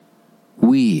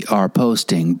We are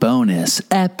posting bonus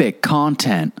epic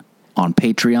content on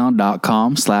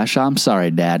patreon.com/I'm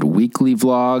Sorry Dad. Weekly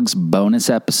vlogs, bonus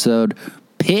episode,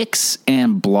 pics,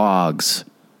 and blogs.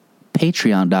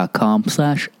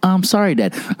 Patreon.com/I'm Sorry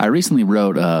Dad. I recently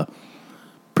wrote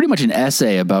pretty much an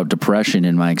essay about depression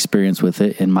and my experience with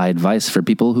it and my advice for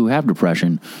people who have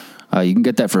depression. You can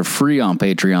get that for free on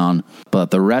Patreon,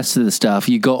 but the rest of the stuff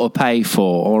you got to pay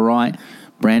for, all right?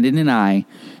 Brandon and I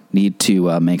need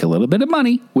to make a little bit of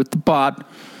money with the pod,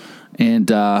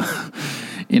 and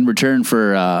in return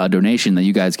for a donation that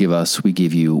you guys give us, we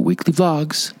give you weekly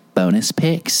vlogs, bonus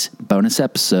pics, bonus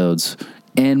episodes,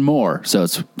 and more. So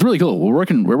it's really cool.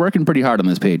 We're working pretty hard on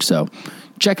this page, so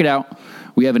check it out.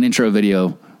 We have an intro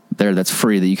video there that's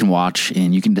free that you can watch,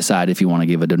 and you can decide if you want to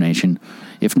give a donation.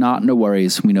 If not, no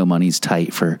worries. We know money's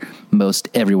tight for most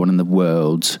everyone in the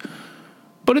world,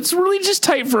 but it's really just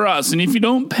tight for us, and if you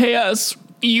don't pay us,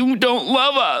 you don't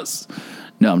love us.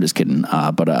 No, I'm just kidding.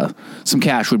 But some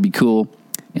cash would be cool.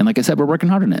 And like I said, we're working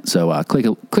hard on it. So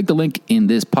click the link in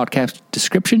this podcast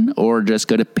description, or just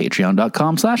go to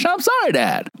patreon.com/I'm Sorry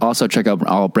Dad. Also, check out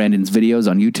all Brandon's videos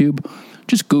on YouTube.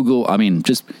 Just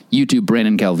YouTube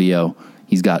Brandon Calvillo.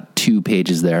 He's got 2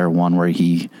 pages there. One where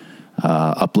he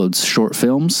uploads short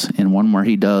films, and one where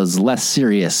he does less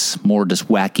serious, more just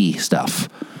wacky stuff.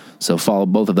 So follow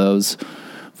both of those.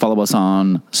 Follow us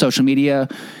on social media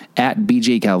at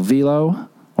BJ Calvillo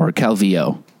or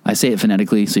Calvillo. I say it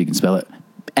phonetically so you can spell it.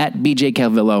 At BJ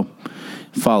Calvillo.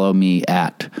 Follow me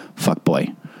at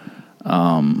Fuckboy.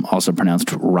 Also pronounced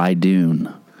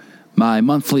Rydoon. My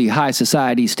monthly high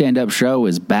society stand-up show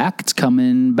is back. It's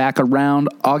coming back around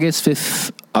August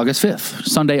 5th.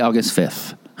 Sunday, August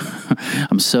 5th.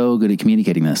 I'm so good at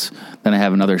communicating this. Then I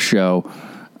have another show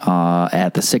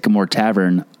at the Sycamore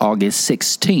Tavern August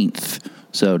 16th.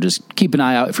 So just keep an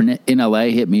eye out. If you're in LA,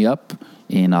 hit me up,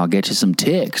 and I'll get you some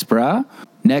ticks, bruh.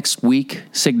 Next week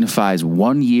signifies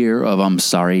 1 year of I'm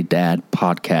Sorry Dad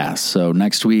podcast. So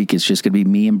next week it's just going to be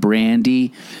me and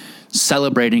Brandy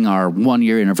celebrating our 1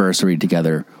 year anniversary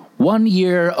together. 1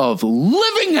 year of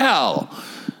living hell.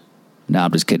 No,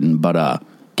 I'm just kidding, but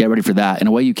get ready for that. And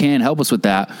a way you can help us with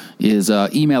that is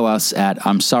email us at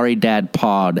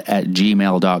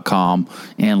imsorrydadpod@gmail.com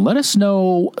and let us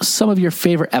know some of your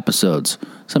favorite episodes,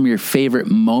 some of your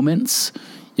favorite moments.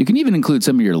 You can even include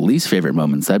some of your least favorite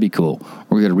moments. That'd be cool.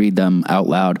 We're going to read them out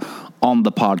loud on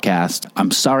the podcast.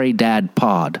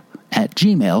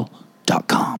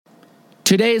 imsorrydadpod@gmail.com.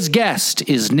 Today's guest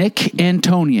is Nick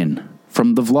Antonyan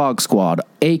from the Vlog Squad,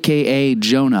 a.k.a.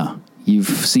 Jonah. You've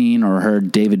seen or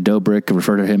heard David Dobrik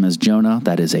refer to him as Jonah.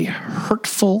 That is a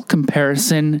hurtful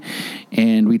comparison,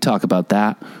 and we talk about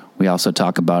that. We also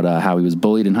talk about how he was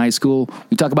bullied in high school.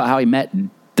 We talk about how he met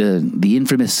the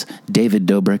infamous David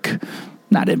Dobrik.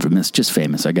 Not infamous, just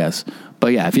famous, I guess.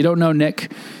 But yeah, if you don't know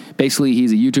Nick, basically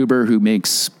he's a YouTuber who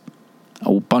makes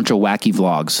a bunch of wacky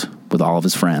vlogs with all of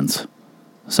his friends.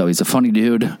 So he's a funny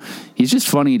dude. He's just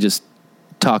funny just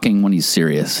talking when he's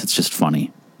serious. It's just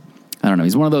funny. I don't know.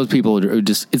 He's one of those people who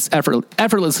just, it's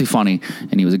effortlessly funny,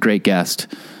 and he was a great guest,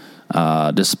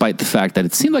 despite the fact that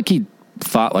it seemed like he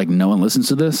thought like no one listens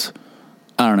to this.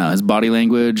 I don't know. His body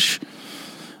language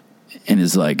and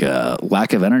his like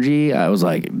lack of energy. I was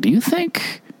like, do you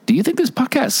think this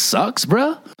podcast sucks,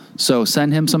 bruh? So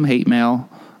send him some hate mail.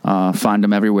 Find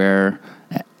him everywhere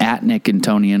at Nick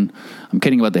Antonyan. I'm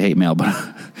kidding about the hate mail, but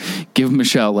give him a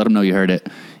shout. Let him know you heard it.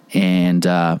 And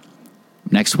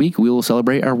next week, we will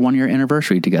celebrate our 1 year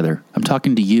anniversary together. I'm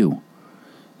talking to you.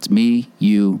 It's me,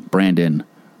 you, Brandon.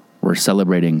 We're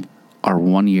celebrating our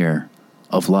 1 year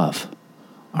of love.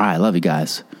 All right, I love you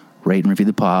guys. Rate and review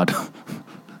the pod.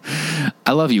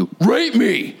 I love you. Rate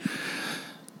me.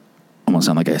 Almost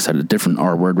sound like I said a different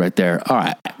R word right there. All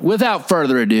right. Without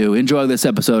further ado, enjoy this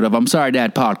episode of I'm Sorry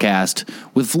Dad podcast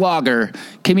with vlogger,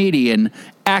 comedian,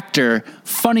 actor,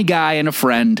 funny guy, and a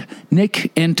friend,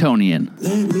 Nick Antonyan.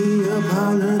 Let me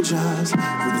apologize for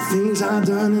the things I've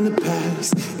done in the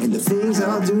past, and the things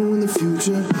I'll do in the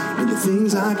future, and the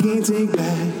things I can't take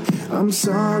back. I'm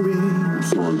sorry. I'm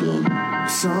sorry, Dad. I'm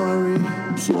sorry.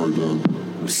 I'm sorry, Dad.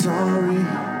 I'm sorry.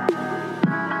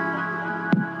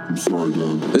 I'm sorry,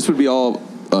 Dad. This would be all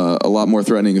a lot more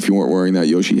threatening if you weren't wearing that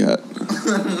Yoshi hat.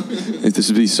 This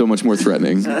would be so much more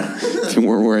threatening if you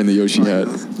weren't wearing the Yoshi hat.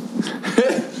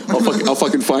 I'll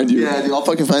fucking find you. Yeah, dude, I'll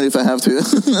fucking find you if I have to.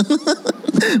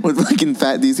 With fucking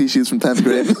fat DC shoes from 10th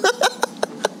grade.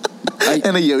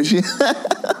 And a Yoshi.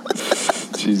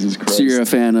 Jesus Christ. So you're a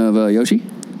fan of Yoshi?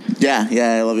 Yeah,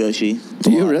 I love Yoshi.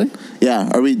 Do you really? Yeah,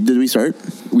 did we start?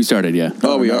 We started, yeah.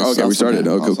 Oh, we are? Okay, we started.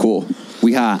 Okay, awesome. Cool.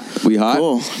 We hot. We hot?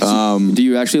 Cool. Do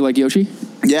you actually like Yoshi?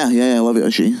 Yeah, I love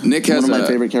Yoshi. Nick has one of my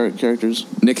favorite characters.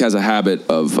 Nick has a habit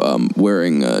of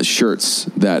wearing shirts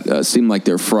that seem like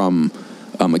they're from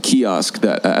a kiosk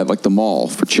that at like the mall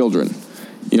for children.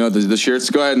 You know, the shirts.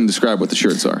 Go ahead and describe what the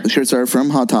shirts are. The shirts are from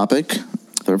Hot Topic.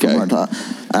 They're from Hot Topic.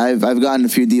 I've gotten a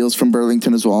few deals from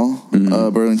Burlington as well.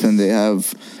 Burlington, they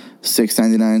have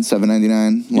 $6.99,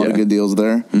 $7.99. A lot of good deals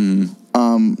there.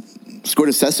 Scored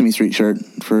a Sesame Street shirt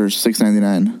for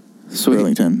 $6.99. Sweet.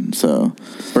 Burlington. So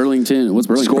Burlington. What's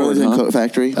Burlington? Burlington Coat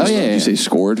Factory. Oh yeah. Did you say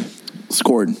scored?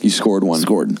 Scored. You scored one.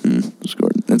 Scored.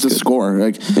 Scored. It's a score.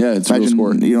 Like, yeah, it's a real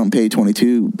score. You don't pay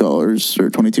 $22 or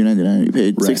 $22.99. You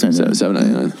paid $6.99.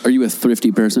 $7.99. Are you a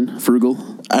thrifty person? Frugal?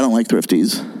 I don't like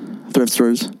thrifties. Thrift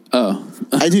stores. Oh.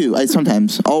 I do. I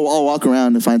sometimes I'll walk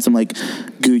around and find some like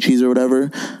Gucci's or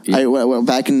whatever. Yeah. Well,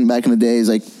 back in the days,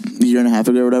 like a year and a half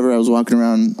ago or whatever, I was walking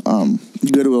around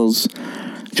Goodwill's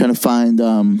trying to find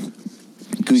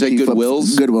Gucci. Say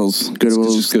Goodwill's? Goodwill's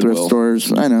thrift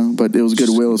stores. I know, but it was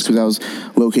Goodwill's because I was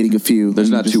locating a few. There's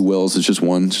not two Wills. It's just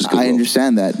one. It's just I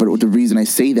understand that, but the reason I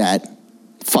say that,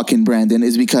 fucking Brandon,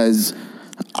 is because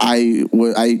I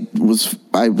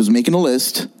was making a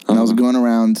list and I was going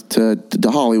around to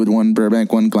Hollywood one,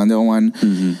 Burbank one, Glendale one.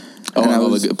 Oh, and I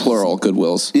was plural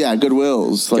Goodwills. Yeah,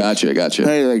 Goodwills. Like, Gotcha.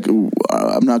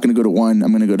 I'm not going to go to one.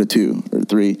 I'm going to go to 2 or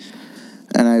 3.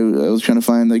 And I was trying to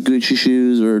find like Gucci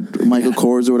shoes or Michael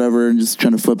Kors or whatever, and just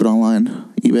trying to flip it online,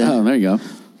 eBay. Oh, there you go.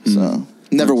 So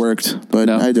never worked, but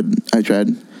No. I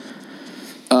tried.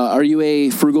 Are you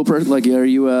a frugal person? Like, are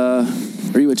you a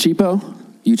cheapo?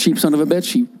 You cheap son of a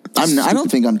bitch. I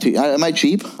don't think I'm cheap. Am I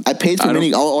cheap? I paid for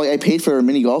I paid for a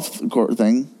mini golf court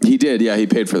thing. He did, yeah. He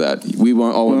paid for that. We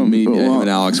went him and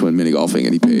Alex went mini golfing,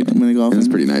 and he paid. Mini golfing. That's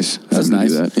pretty nice. That's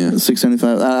nice. That, yeah.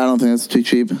 $6.75. I don't think that's too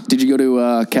cheap. Did you go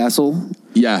to Castle?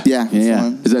 Yeah. Yeah.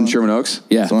 Is that in Sherman Oaks?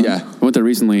 Yeah. Yeah. I went there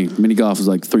recently. Mini golf was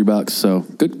like $3, so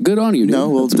good on you, dude. No,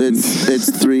 well,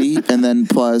 it's 3 and then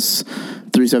plus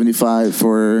 $3.75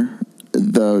 for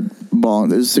the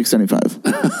ball. It was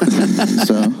 $6.75.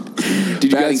 So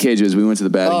Did you batting cages? We went to the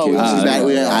batting cages.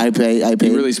 I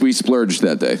paid. We splurged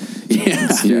that day. Yeah.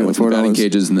 Went to the batting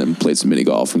cages and then played some mini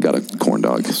golf and got a corn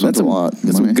dog. That's a lot.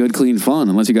 That's some good, clean fun.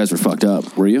 Unless you guys were fucked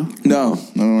up, were you? No,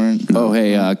 we weren't. Oh,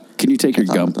 hey, can you take your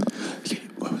gum?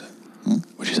 What was it?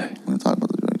 What'd you say? I want to talk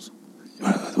about the drugs.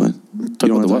 What? You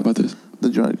don't want to talk about this? The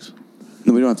drugs.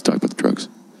 No, we don't have to talk about the drugs.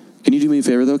 Can you do me a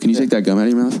favor though? Can you take that gum out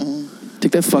of your mouth?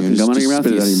 Take that fucking gum out of your mouth,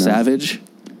 spit it you out of your mouth. savage.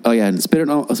 Oh yeah, and spit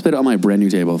it on my brand new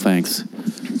table. Thanks.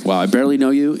 Wow, I barely know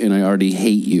you, and I already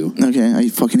hate you. Okay, I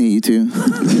fucking hate you too.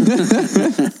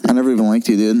 I never even liked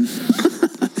you, dude.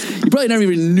 You probably never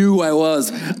even knew who I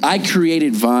was. I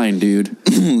created Vine, dude.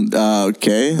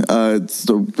 Okay.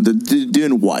 So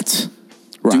doing what?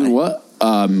 Right. Doing what?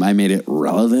 I made it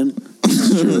relevant.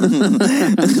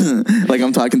 Like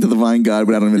I'm talking to the Vine God,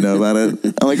 but I don't even know about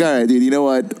it. I'm like, all right, dude. You know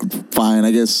what? Fine.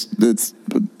 I guess it's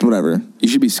whatever. You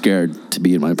should be scared to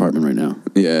be in my apartment right now.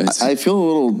 Yeah. I feel a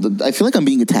little. I feel like I'm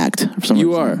being attacked. For some You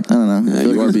reason. are. I don't know. Yeah,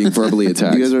 you are being verbally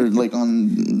attacked. You guys are like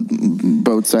on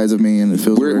both sides of me, and it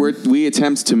feels weird. We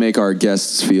attempt to make our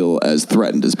guests feel as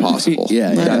threatened as possible.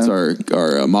 Yeah. That's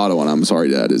our motto, and I'm sorry,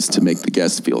 Dad, is to make the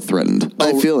guests feel threatened.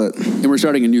 I feel it. And we're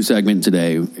starting a new segment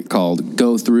today called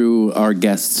Go Through Our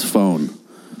Guest's Phone.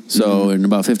 So in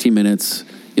about 15 minutes,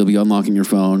 you'll be unlocking your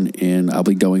phone, and I'll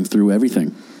be going through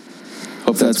everything.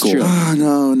 Hope that's cool.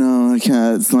 Oh, no, I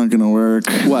can't. It's not gonna work.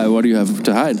 Why? What do you have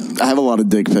to hide? I have a lot of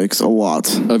dick pics. A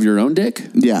lot. Of your own dick?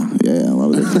 Yeah. A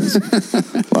lot of dick pics.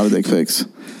 A lot of dick pics.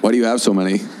 Why do you have so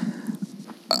many?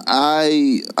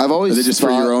 I've always. Is it just for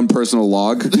your own personal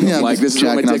log? Yeah, like this is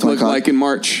what my jacking off dick my looked cock. like in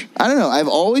March. I don't know. I've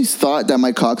always thought that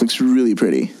my cock looks really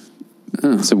pretty.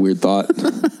 It's a weird thought.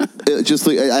 Just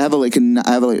like I have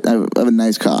a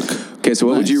nice cock. Okay, so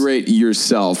what would Nice. you rate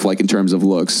yourself like in terms of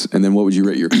looks, and then what would you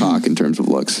rate your cock in terms of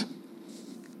looks?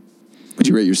 Would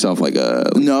you rate yourself like a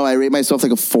No, I rate myself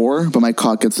like a 4, but my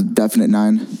cock gets a definite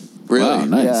 9. really? Wow,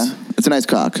 nice. Yeah, it's a nice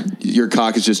cock. Your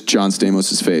cock is just John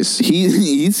Stamos' face.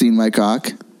 He's seen my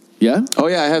cock. Yeah? Oh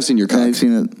yeah, I have seen your cock. I've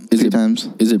seen it Is 3 it- times.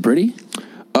 Is it pretty?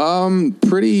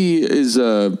 Pretty is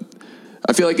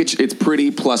I feel like it's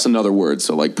pretty plus another word,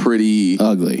 so like pretty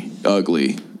Ugly.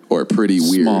 ugly or pretty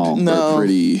weird Small. No. or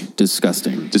pretty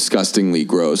Disgusting. disgustingly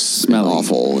gross, Smelly. and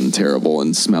awful, and terrible,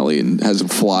 and smelly, and has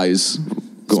flies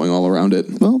going all around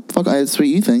it. Well, fuck, that's what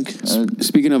you think.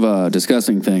 Speaking of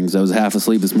disgusting things, I was half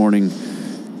asleep this morning,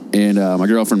 and my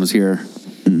girlfriend was here,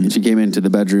 and she came into the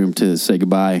bedroom to say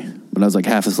goodbye, but I was like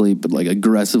half asleep, but like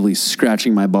aggressively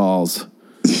scratching my balls,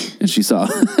 and she saw.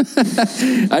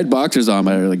 I had boxers on,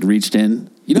 but I like reached in.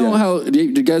 You know how, do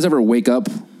you guys ever wake up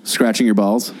scratching your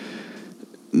balls?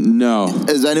 No.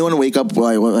 Does anyone wake up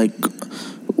like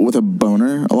with a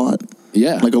boner a lot?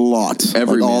 Yeah. Like a lot.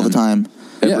 Every like all man. the time.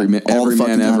 Every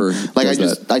man ever. Like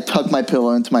does I tuck my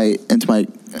pillow into my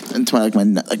like my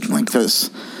neck, like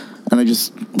this, and I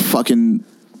just fucking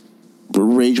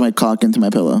rage my cock into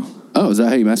my pillow. Oh, is that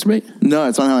how you masturbate? No,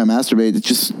 it's not how I masturbate.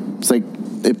 It's like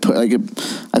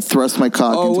I thrust my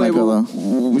cock into my pillow.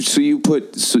 So you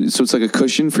put so it's like a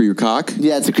cushion for your cock?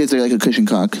 Yeah, it's like a cushion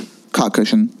cock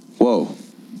cushion. Whoa.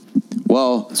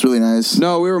 Well, It's really nice.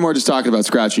 no, we were more just talking about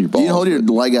scratching your balls. You can hold your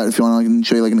leg out if you want. I can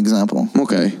show you like an example.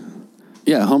 Okay.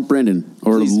 Yeah, hump Brandon.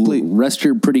 Or Please. rest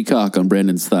your pretty cock on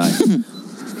Brandon's thigh.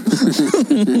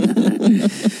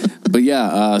 But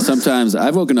yeah, sometimes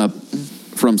I've woken up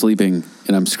from sleeping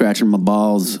and I'm scratching my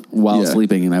balls while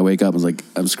sleeping, and I wake up and it's like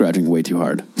I'm scratching way too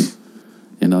hard.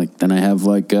 And like then I have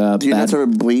like Do you not ever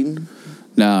bleed?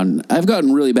 No, I've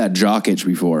gotten really bad jock itch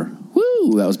before.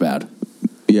 Woo, that was bad.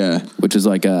 Yeah. Which is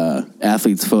like a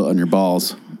athlete's foot on your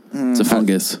balls. It's a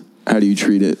fungus. How do you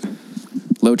treat it?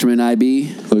 Lotrimin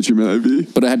IB.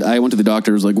 But I went to the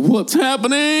doctor. Was like, "What's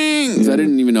happening?" Because I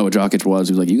didn't even know what jock itch was.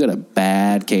 He was like, "You got a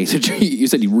bad case of." You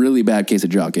said you really bad case of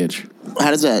jock itch.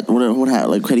 How does that?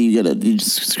 Like, how do you get it? You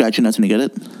just scratch your nuts when you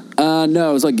get it?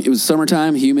 No, it was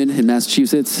summertime, humid in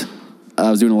Massachusetts. I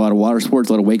was doing a lot of water sports,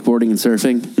 a lot of wakeboarding and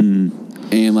surfing,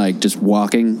 and like just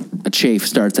walking. A chafe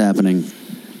starts happening,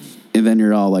 and then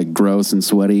you're all like gross and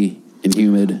sweaty and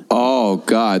humid. Oh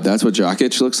God, that's what jock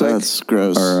itch looks like. That's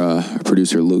gross. Our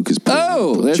producer Luke is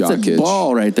putting That's jock a itch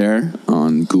ball right there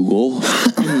on Google.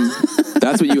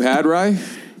 That's what you had, Rye?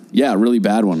 Yeah, really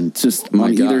bad one. It's just My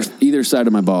on God. either side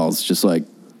of my balls, just like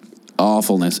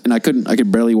awfulness. And I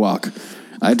could barely walk.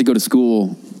 I had to go to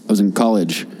school. I was in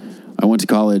college. I went to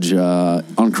college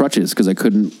on crutches because I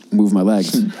couldn't move my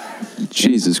legs.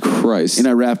 Jesus Christ. And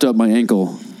I wrapped up my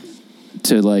ankle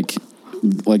to like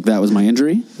that was my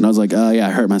injury. And I was like, oh yeah,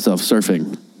 I hurt myself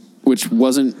surfing, which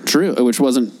wasn't true, which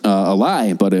wasn't a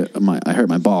lie, but I hurt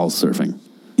my balls surfing.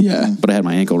 Yeah. But I had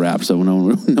my ankle wrapped, so no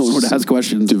one would ask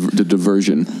questions. The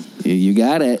diversion. You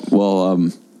got it. Well,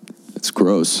 it's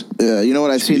gross. Yeah, you know what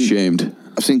I've seen? Ashamed.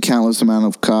 I've seen countless amount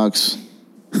of cocks.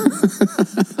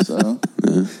 So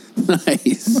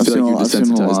Nice. I feel like you're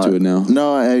desensitized to it now.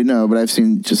 No, I know, but I've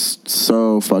seen just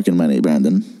so fucking many,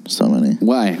 Brandon. So many.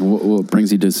 Why? What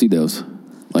brings you to see those?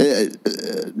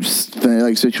 Just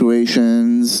like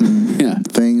situations and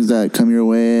things that come your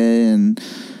way, and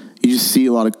you just see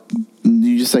a lot of.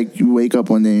 You just like you wake up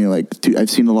one day and you're like, dude, I've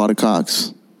seen a lot of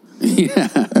cocks. Yeah.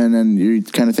 And then you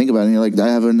kind of think about it and you're like,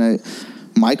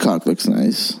 my cock looks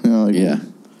nice. You know, like, Yeah.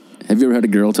 Have you ever had a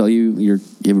girl tell you you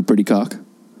have a pretty cock?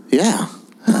 Yeah,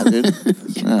 dude.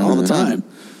 All the time.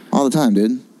 All the time,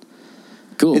 dude.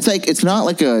 Cool. It's not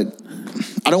like a.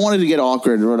 I don't want it to get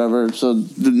awkward or whatever. So,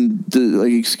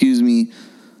 like, excuse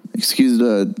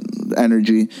the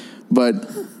energy, but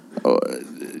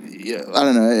I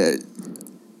don't know.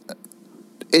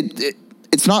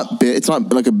 It's not big. It's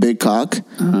not like a big cock,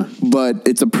 but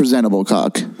it's a presentable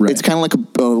cock. Right. It's kind of like a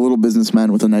little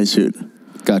businessman with a nice suit.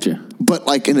 Gotcha. But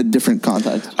like in a different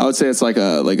context. I would say it's like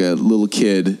a little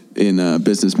big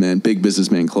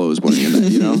businessman clothes,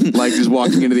 like just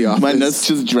walking into the office. My nuts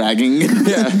just dragging.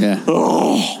 Yeah.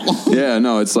 Yeah,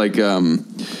 no, it's like.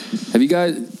 Have you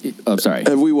guys? Oh, sorry.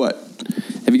 Have we what?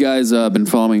 Have you guys been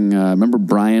following? Remember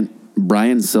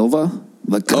Brian Silva?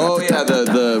 Oh yeah,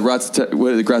 the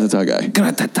Gratata guy.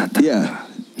 Yeah,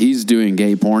 he's doing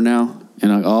gay porn now,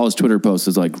 and all his Twitter posts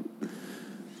is like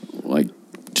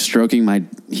stroking my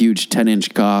huge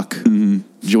 10-inch cock.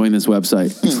 Join this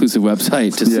website, exclusive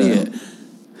website to see it.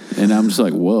 And I'm just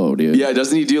like, whoa, dude. Yeah,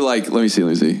 doesn't he do like? Let me see. Yeah,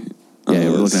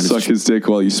 we're looking at suck his dick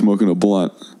while you're smoking a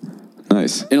blunt.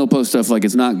 Nice. And he'll post stuff like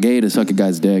it's not gay to suck a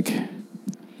guy's dick.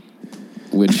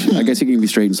 Which I guess you can be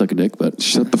straight and suck a dick, but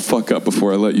shut the fuck up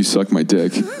before I let you suck my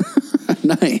dick.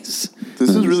 Nice. This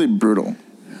is really brutal.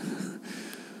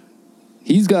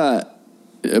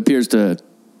 Appears to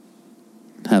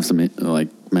have some like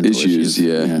mental issues.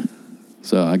 Yeah.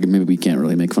 So maybe we can't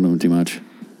really make fun of him too much.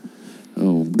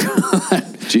 Oh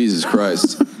God. Jesus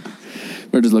Christ.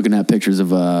 We're just looking at pictures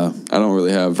of I don't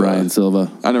really have Brian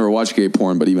Silva. I never watch gay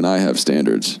porn, but even I have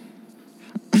standards.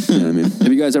 You know what I mean?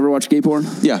 Have you guys ever watched gay porn?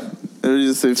 Yeah.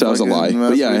 Just say that was a lie.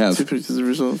 But yeah, I have. 2 pictures of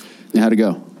yourself. How'd it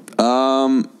go?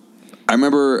 I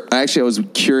remember, I was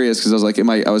curious because I was like,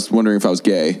 I was wondering if I was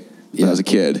gay when I was a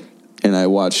kid. And I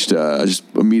watched, I just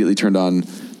immediately turned on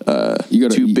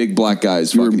two big black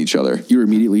guys fucking each other. You were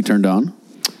immediately turned on?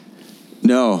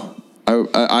 No.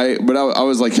 I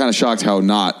was like kind of shocked how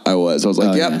not I was. I was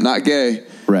like, not gay.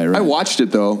 Right. I watched it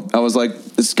though. I was like,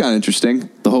 this is kind of interesting.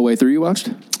 The whole way through you watched?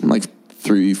 Like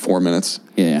 3-4 minutes.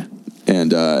 Yeah.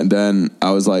 And then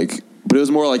I was like, but it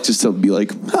was more like just to be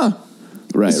like, huh,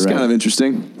 this is kind of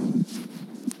interesting.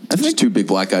 I think two big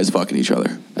black guys fucking each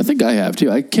other. I think I have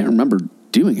too. I can't remember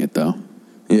doing it though.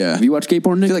 Yeah. Have you watched gay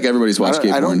porn, Nick? I feel like everybody's watched gay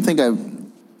porn. I don't think I've...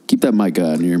 Keep that mic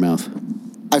near your mouth.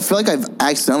 I feel like I've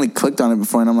accidentally clicked on it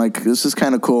before, and I'm like, this is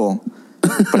kind of cool.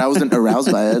 But I wasn't aroused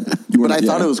by it. But I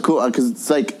thought it was cool, because it's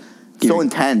like so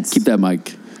intense. Keep that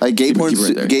mic. Like gay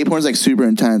porn's like super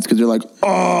intense, because you're like,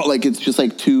 oh, like it's just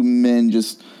like two men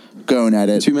just going at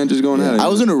it. Two men just going at it. I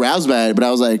wasn't aroused by it, but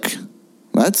I was like,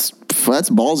 that's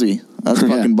ballsy. That's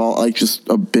fucking ball. Like just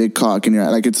a big cock in your eye.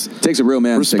 Like it takes a real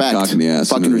man to stick a cock in the ass.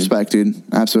 Fucking respect, dude.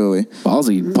 Absolutely.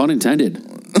 Ballsy, pun intended.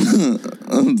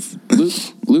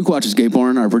 Luke watches gay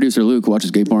porn. Our producer Luke watches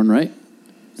gay porn, right?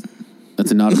 That's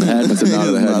a nod of the head. That's a nod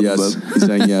of the head. Yes, he's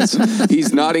saying yes.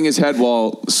 He's nodding his head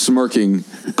while smirking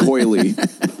coyly.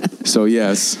 So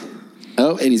yes.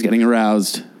 Oh, and he's getting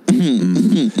aroused.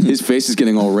 His face is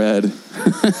getting all red.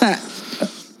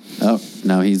 Oh,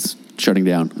 no, he's shutting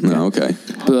down. Okay. No, okay.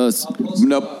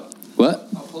 Nope. What?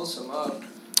 I'll pull some up.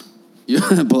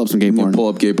 Pull up some gay porn. Pull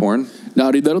up gay porn.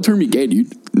 No, dude, that'll turn me gay,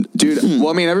 dude. Dude, well,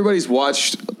 I mean, everybody's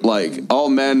watched, like, all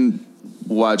men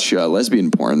watch lesbian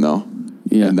porn, though.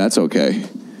 Yeah. And that's okay.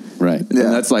 Right. Yeah.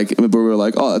 And that's like, but we're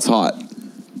like, oh, that's hot. You know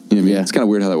what I mean? Yeah. It's kind of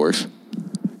weird how that works.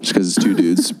 Just because it's two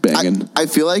dudes banging. I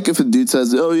feel like if a dude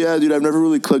says, oh, yeah, dude, I've never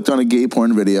really clicked on a gay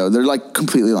porn video, they're like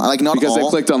completely lying. Like, not because all. they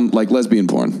clicked on, like, lesbian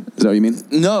porn. Is that what you mean?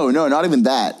 No, not even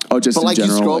that. Oh, just but in like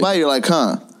general, you scroll like, by, you're like,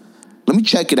 huh. Let me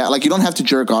check it out. Like, you don't have to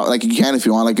jerk off. Like, you can if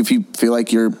you want. Like, if you feel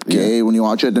like you're gay when you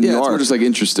watch it, then you are. Yeah, it's more just, like,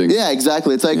 interesting. Yeah,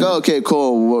 exactly. It's like, oh, okay,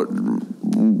 cool.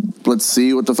 Let's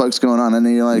see what the fuck's going on. And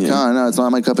then you're like, oh, no, it's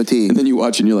not my cup of tea. And then you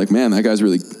watch and you're like, man, that guy's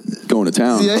really going to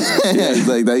town. Yeah. He's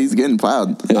like, he's getting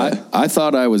plowed. Yeah. I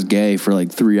thought I was gay for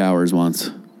like 3 hours once.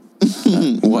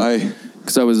 Why?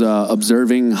 Because I was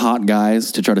observing hot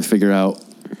guys to try to figure out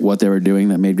what they were doing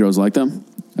that made girls like them.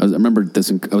 I remember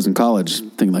this. I was in college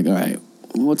thinking like, all right,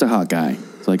 what's a hot guy?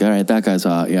 It's like, all right, that guy's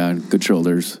hot. Yeah, good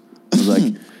shoulders. I was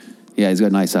like, yeah, he's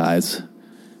got nice eyes. I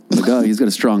was like, oh, he's got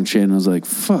a strong chin. I was like,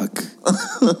 fuck.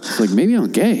 It's like, maybe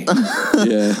I'm gay.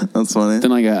 Yeah, that's funny.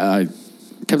 Then like I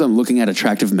kept on looking at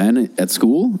attractive men at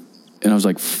school, and I was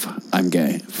like, I'm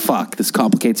gay. Fuck, this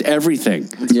complicates everything.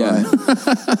 Yeah.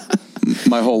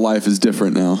 My whole life is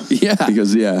different now. Yeah.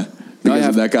 Because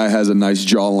that guy has a nice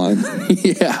jawline.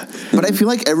 Yeah. But I feel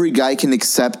like every guy can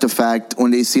accept the fact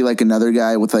when they see like another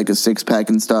guy with like a six pack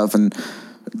and stuff and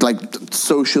like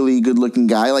socially good looking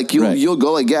guy, like you'll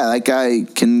go like, yeah, that guy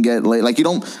can get laid. Like you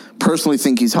don't personally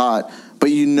think he's hot,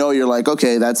 but you know, you're like,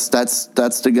 okay, that's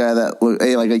the guy that,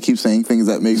 hey, like I keep saying things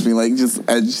that makes me like just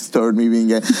edge toward me being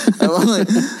gay.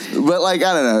 But like,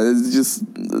 I don't know, it's just,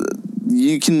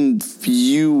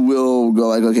 you will go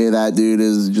like, okay, that dude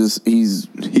is just, he's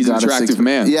an attractive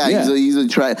man. Yeah. He's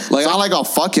attractive. Like, it's not like I'll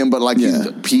fuck him, but like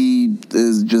he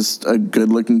is just a good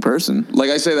looking person. Like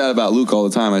I say that about Luke all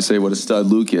the time. I say what a stud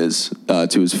Luke is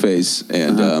to his face,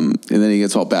 and then he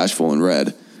gets all bashful and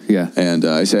red. Yeah. And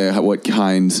I say what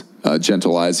kind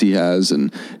gentle eyes he has,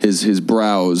 and his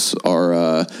brows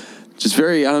are just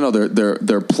very, I don't know,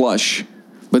 they're plush.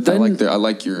 But then I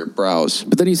like your brows.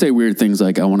 But then you say weird things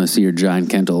like, I want to see your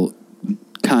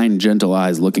kind, gentle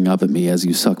eyes looking up at me as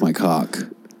you suck my cock.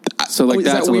 So like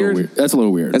that's a little weird. That's a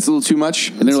little weird. That's a little too much.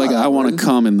 And they're like, I want to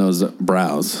come in those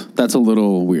brows. That's a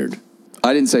little weird.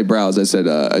 I didn't say brows. I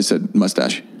said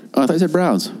mustache. Oh, I thought you said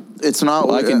brows. It's not.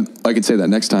 Well, I can say that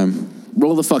next time.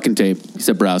 Roll the fucking tape. He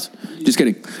said brows. Just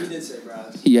kidding. He did say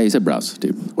brows. Yeah, he said brows,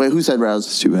 dude. Wait, who said brows?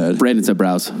 It's too bad. Brandon said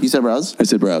brows. You said brows? I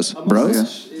said brows.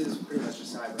 Brows? Is pretty much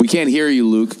just We can't hear you,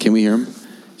 Luke. Can we hear him?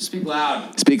 Speak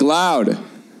loud. Speak loud.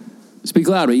 Speak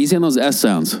loud, but easy on those S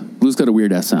sounds. Luke's got a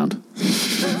weird S sound.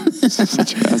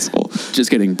 Such an asshole. Just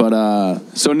kidding. But,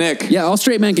 so, Nick. Yeah, all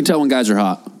straight men can tell when guys are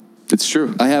hot. It's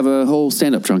true. I have a whole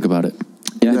stand-up chunk about it.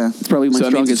 Yeah. It's probably my so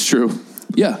that means strongest. it's true.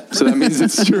 Yeah. So that means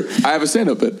it's true. I have a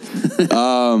stand-up bit.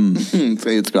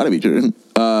 Say it's got to be true.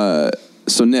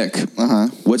 So, Nick,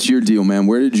 what's your deal, man?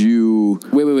 Where did you...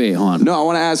 Wait, hold on. No, I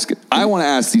want to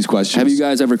ask these questions. Have you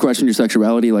guys ever questioned your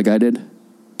sexuality like I did?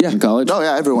 Yeah. In college? Oh,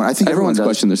 yeah, everyone. I think everyone's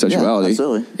questioned their sexuality. Yeah,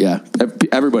 absolutely. Yeah.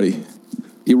 Everybody.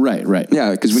 You're right.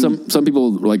 Yeah, because some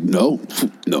people are like, no,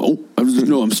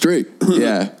 I'm straight.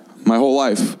 Yeah, my whole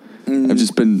life, I've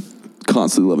just been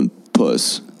constantly loving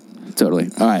puss. Totally.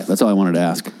 All right, that's all I wanted to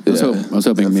ask. I was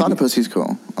hoping The maybe thought of pussy's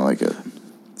cool. I like it.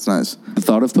 It's nice. the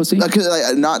thought of pussy. Like,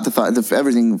 not the thought.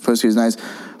 Everything pussy is nice,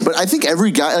 but I think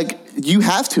every guy, like, you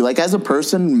have to, like, as a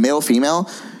person, male, female,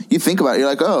 you think about it. You're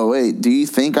like, oh wait, do you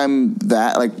think I'm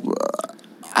that? Like,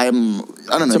 I'm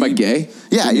I don't know. So am I gay?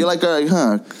 Yeah, you're like,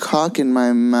 cock in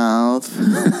my mouth.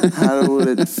 How would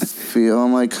it feel?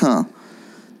 I'm like,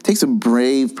 It takes a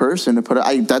brave person to put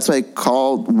it. That's why I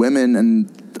call women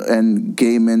and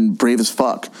gay men brave as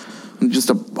fuck.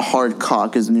 Just a hard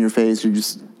cock is in your face.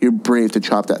 You're brave to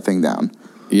chop that thing down.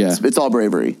 Yeah, it's all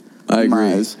bravery. I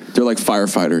agree. They're like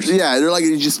firefighters. Yeah, they're like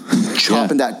just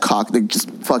chopping that cock. They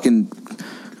just fucking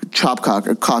chop cock,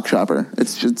 a cock chopper.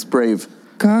 It's brave.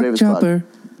 Cock brave chopper.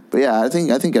 But yeah, I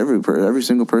think every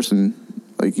single person,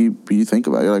 like you think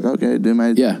about it, you're like, okay, am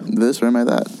I this or am I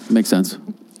that? Makes sense.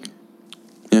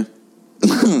 Yeah.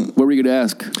 What were you going to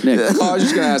ask, Nick? I was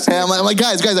just going to ask. Hey, I'm like,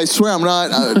 guys, I swear I'm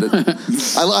not.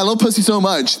 I love pussy so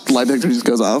much. Light detector just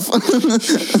goes off.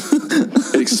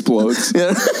 It explodes.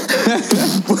 Yeah.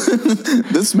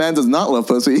 This man does not love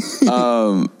pussy.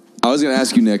 I was going to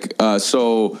ask you, Nick.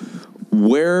 So,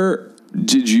 where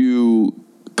did you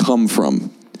come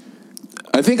from?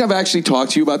 I think I've actually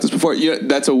talked to you about this before.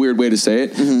 That's a weird way to say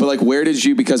it. Mm-hmm. But like, where did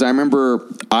you, because I remember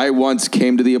I once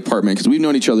came to the apartment, because we've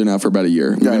known each other now for about a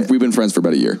year. Right. We've been friends for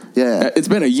about a year. Yeah. It's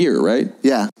been a year, right?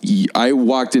 Yeah. I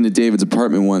walked into David's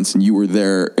apartment once and you were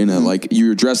there in you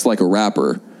were dressed like a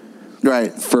rapper.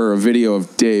 Right. For a video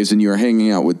of Dave's, and you were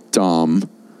hanging out with Dom.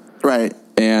 Right.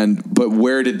 But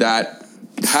how did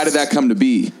that come to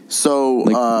be? So,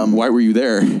 why were you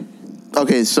there?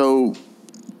 Okay, so,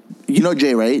 you know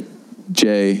Jay, right?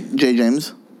 Jay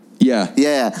James? Yeah.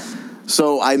 Yeah.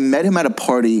 So I met him at a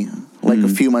party a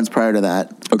few months prior to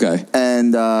that. Okay.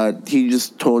 And he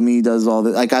just told me he does all the,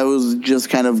 like, I was just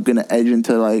kind of going to edge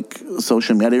into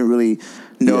social media. I didn't really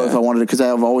know if I wanted to, because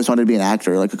I've always wanted to be an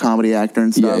actor, like a comedy actor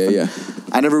and stuff. Yeah.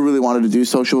 I never really wanted to do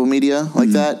social media like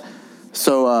that.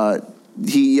 So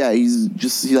he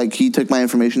took my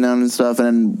information down and stuff,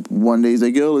 and then one day he's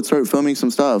like, yo, let's start filming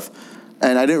some stuff.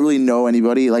 And I didn't really know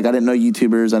anybody. Like, I didn't know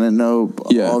YouTubers. I didn't know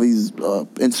all these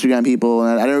Instagram people.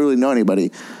 And I didn't really know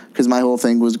anybody. Because my whole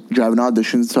thing was driving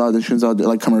auditions to auditions,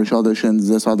 like commercial auditions,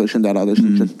 this audition, that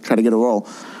audition, to try to get a role.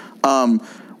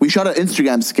 We shot an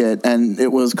Instagram skit, and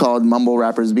it was called Mumble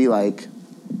Rappers Be Like.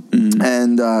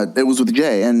 And it was with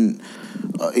Jay. And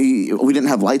we didn't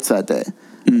have lights that day.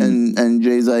 And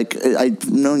Jay's like, I've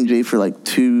known Jay for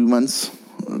 2 months.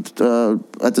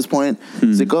 At this point,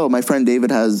 he's like, oh, my friend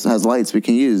David has lights we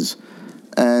can use.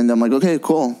 And I'm like, okay,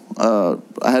 cool.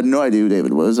 I had no idea who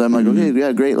David was. I'm like, okay,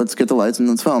 yeah, great, let's get the lights and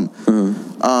let's film.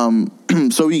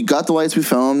 So we got the lights, we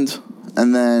filmed,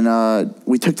 and then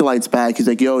we took the lights back. He's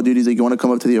like, yo, dude, you want to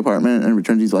come up to the apartment and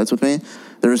return these lights with me?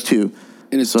 There was 2.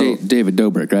 And it's David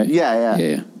Dobrik, right?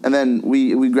 Yeah. And then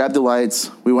we grabbed the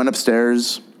lights, we went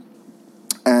upstairs,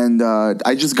 and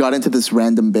I just got into this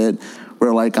random bit where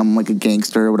I'm a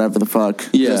gangster or whatever the fuck.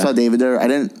 Yeah. I saw David there. I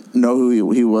didn't know who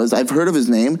he was. I've heard of his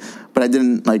name, but I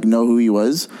didn't know who he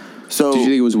was. So did you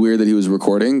think it was weird that he was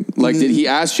recording? Did he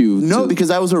ask you? No,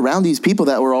 because I was around these people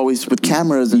that were always with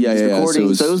cameras and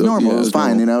recording. So it was normal. It was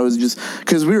fine. Normal. It was just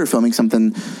because we were filming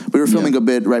something. We were filming a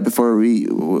bit right before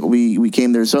we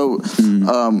came there. So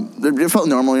it felt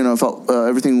normal. It felt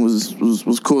everything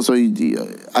was cool. So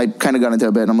I kind of got into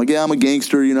a bit. And I'm like, yeah, I'm a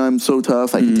gangster. I'm so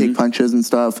tough. I can take punches and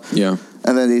stuff. Yeah.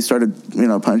 And then they started,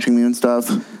 punching me and stuff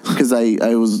because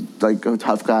I was a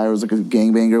tough guy. I was a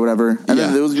gangbanger or whatever. And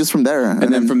then it was just from there.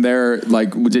 And then from there,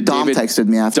 did Dom David texted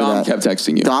me after that. Dom kept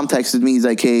texting you. Dom texted me. He's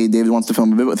like, hey, David wants to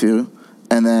film a bit with you.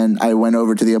 And then I went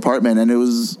over to the apartment, and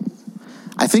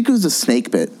I think it was a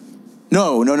snake bit.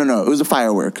 No. It was a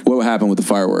firework. What happened with the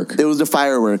firework? It was a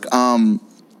firework.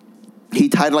 He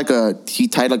tied like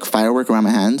firework around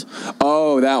my hand.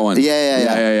 Oh, that one.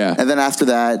 Yeah. And then after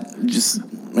that, just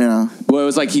Well, it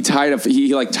was like he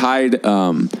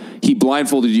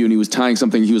blindfolded you and he was tying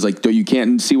something. He was like, you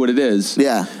can't see what it is.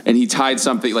 Yeah. And he tied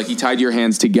something, he tied your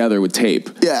hands together with tape.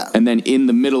 Yeah. And then in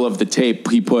the middle of the tape,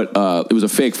 he put, it was a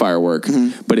fake firework,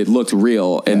 but it looked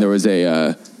real. And there was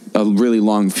a really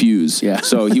long fuse. Yeah.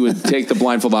 So he would take the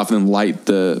blindfold off and then light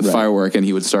the firework, and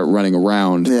he would start running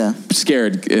around,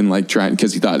 scared and trying,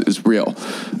 because he thought it was real.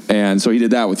 And so he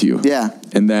did that with you. Yeah.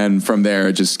 And then from there,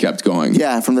 it just kept going.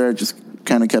 Yeah. From there, it just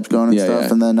kind of kept going and stuff.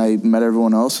 Yeah. And then I met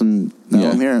everyone else, and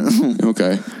now I'm here.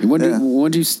 Okay.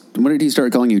 When did he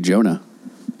start calling you Jonah?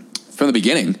 From the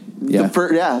beginning. Yeah.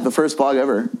 The first vlog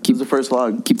ever. It was the first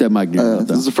vlog. Keep that mic near you.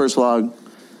 This is the first vlog.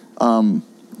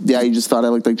 Yeah, he just thought I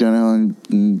looked like Jonah,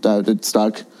 and it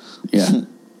stuck. Yeah.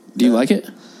 Do you like it?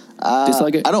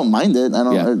 Dislike it? I don't mind it. I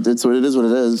don't. Yeah. It's what it is. What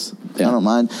it is. Yeah. I don't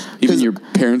mind. Even your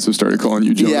parents have started calling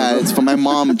you Jonah. Yeah, it's from my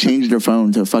mom changed her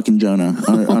phone to fucking Jonah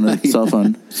on her cell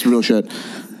phone. It's real shit.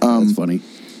 That's funny.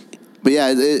 But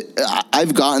yeah,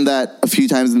 I've gotten that a few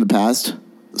times in the past,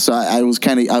 So I was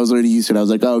already used to it. I was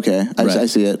like, oh, okay, I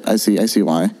see it. I see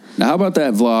why. Now, how about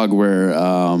that vlog where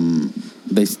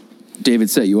David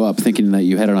set you up thinking that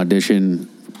you had an audition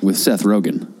with Seth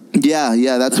Rogen?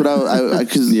 Yeah, that's what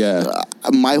because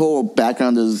my whole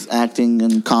background is acting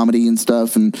and comedy and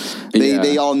stuff, and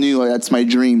they all knew that's my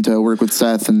dream to work with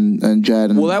Seth and Jed.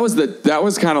 And, well, that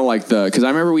was kind of like because I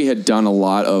remember we had done a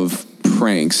lot of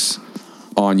pranks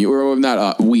on you, or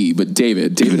not but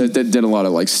David did a lot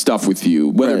of like stuff with you,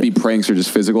 whether it be pranks or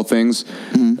just physical things,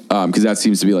 because that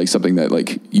seems to be like something that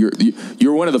like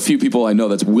you're one of the few people I know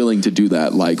that's willing to do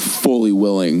that, like fully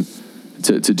willing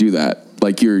to do that.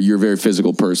 Like you're a very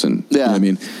physical person. Yeah. You know what I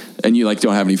mean? And you like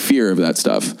don't have any fear of that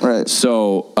stuff. Right.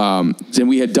 So, then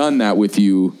we had done that with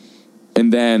you,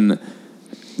 and then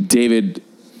David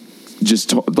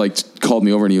just called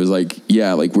me over and he was like,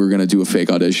 yeah, like we're going to do a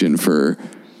fake audition for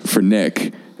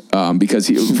Nick. Because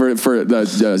he for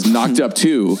the Knocked Up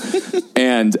 2,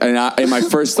 and my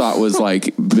first thought was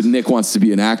like, but Nick wants to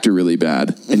be an actor really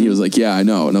bad, and he was like, yeah, I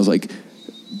know, and I was like,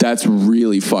 that's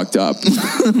really fucked up.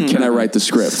 Can I write the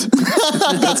script?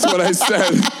 That's what I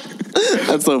said.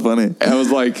 That's so funny. I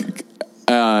was like,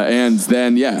 and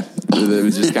then it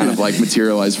was just kind of like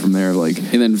materialized from there. Like,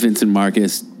 and then Vincent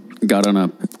Marcus got on a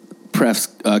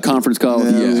press conference call.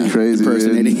 Yeah, it was crazy.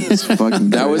 Impersonating. It's fucking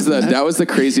that was the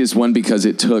craziest one because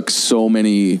it took so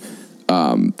many.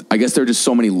 I guess there are just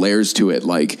so many layers to it.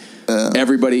 Like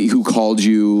everybody who called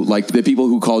you, like the people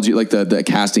who called you, like the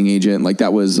casting agent, like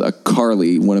that was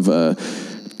Carly, one of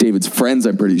David's friends,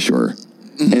 I'm pretty sure.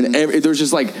 And there's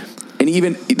just like, and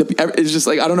even it's just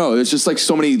like, I don't know. There's just like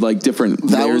so many like different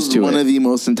layers to it. That was one of the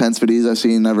most intense videos I've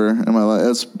seen ever in my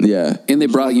life. And they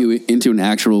brought you into an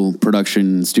actual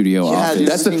production studio office.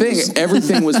 That's the thing.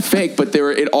 Everything was fake, but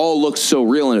it all looked so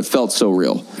real and it felt so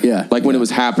real. Yeah. Like when it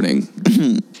was happening.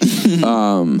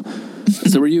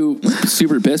 So were you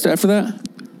super pissed after that?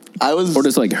 I was. Or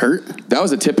just like hurt? That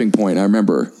was a tipping point, I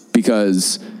remember,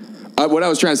 because what I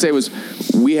was trying to say was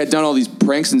we had done all these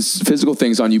pranks and physical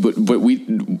things on you, but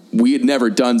we had never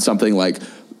done something like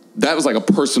that. Was like a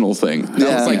personal thing.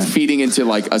 That was like feeding into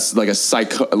like your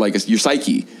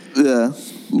psyche. Yeah.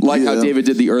 Like how David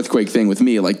did the earthquake thing with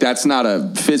me. Like that's not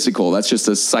a physical. That's just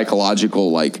a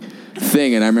psychological like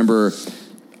thing. And I remember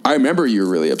you were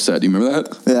really upset. Do you remember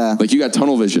that? Yeah. Like you got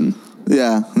tunnel vision.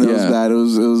 Yeah. That was bad.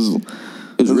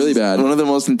 It was really bad. One of the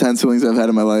most intense feelings I've had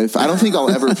in my life. I don't think I'll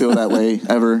ever feel that way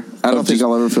ever. I don't think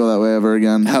I'll ever feel that way ever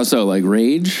again. How so? Like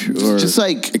rage or just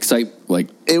like like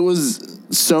it was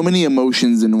so many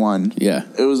emotions in one. Yeah.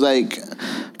 It was like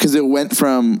because it went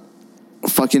from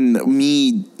fucking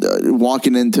me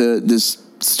walking into this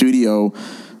studio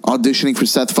auditioning for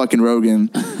Seth fucking Rogen.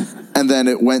 And then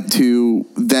it went to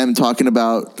them talking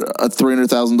about a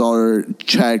 $300,000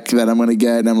 check that I'm going to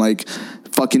get. And I'm like,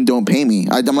 fucking don't pay me.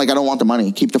 I'm like, I don't want the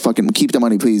money. Keep the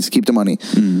money, please. Keep the money.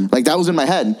 Like that was in my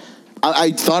head.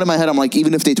 I thought in my head, I'm like,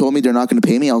 even if they told me they're not going to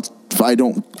pay me, I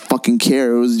don't fucking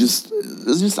care. It was just,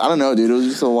 I don't know, dude. It was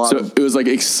just a lot. So it was like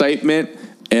excitement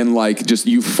and like just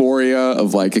euphoria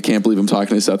of like, I can't believe I'm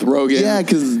talking to Seth Rogen. Yeah.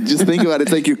 Cause just think about it.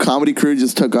 It's like your comedy career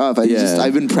just took off.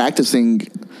 I've been practicing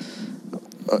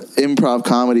improv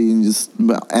comedy and just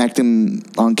acting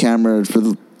on camera for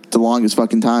the longest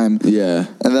fucking time. Yeah.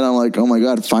 And then I'm like, oh my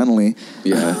God, finally.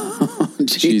 Yeah.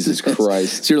 Jesus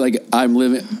Christ. So you're like, I'm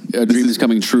living, a dream is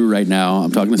coming true right now.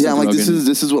 I'm talking to Seth I'm like, Rogen.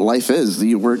 this is what life is.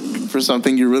 You work for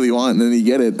something you really want and then you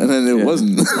get it. And then it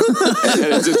wasn't. And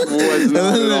it just was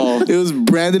not at all. It was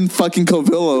Brandon fucking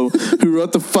Covillo who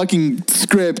wrote the fucking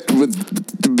script with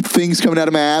things coming out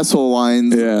of my asshole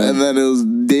lines. Yeah. And then it was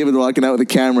David walking out with a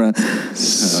camera.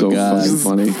 So fucking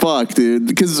funny. Fuck, dude.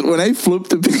 Because when I flipped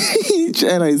the page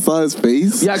and I saw his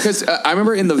face. Yeah, because I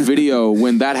remember in the video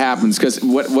when that happens, because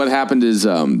what happened is,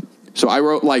 so I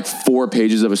wrote like 4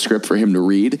 pages of a script for him to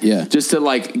read. Yeah. Just to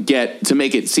like to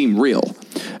make it seem real.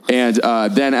 And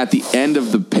then at the end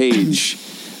of the page,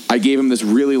 I gave him this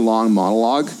really long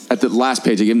monologue. At the last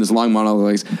page, I gave him this long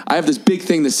monologue. Like, I have this big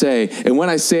thing to say, and when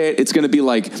I say it, it's going to be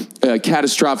like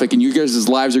catastrophic, and you guys'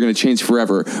 lives are going to change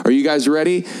forever. Are you guys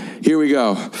ready? Here we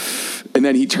go. And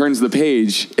then he turns the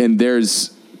page, and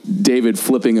there's David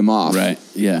flipping him off. Right,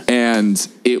 yeah. And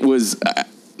it was...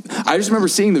 I just remember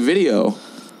seeing the video,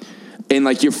 and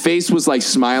like your face was like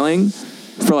smiling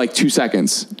for like 2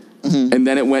 seconds. Mm-hmm. And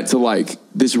then it went to like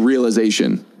this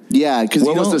realization. Yeah, because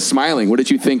what was the smiling? What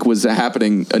did you think was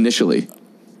happening initially?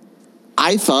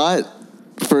 I thought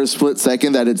for a split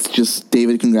second that it's just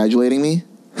David congratulating me.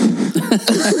 And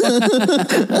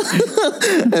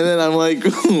then I'm like,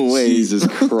 wait. Jesus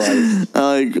Christ.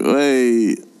 I'm like,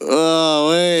 wait. Oh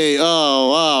wait! Oh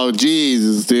wow!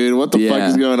 Jesus, dude, what the fuck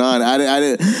is going on? I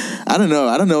don't know.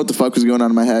 I don't know what the fuck was going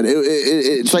on in my head.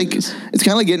 It's like it's kind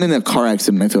of like getting in a car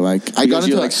accident. I feel like I got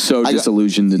into like so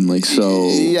disillusioned and like so.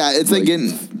 Yeah, it's like getting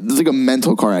it's like a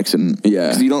mental car accident. Yeah,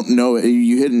 because you don't know it.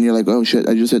 You hit and you're like, oh shit,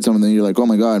 I just hit something. Then you're like, oh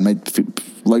my god, my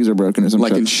legs are broken or something.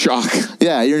 Like in shock.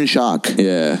 Yeah, you're in shock.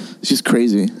 Yeah, it's just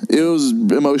crazy. It was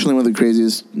emotionally one of the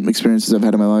craziest experiences I've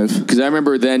had in my life. Because I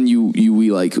remember then you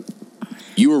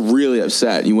were really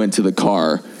upset. You went to the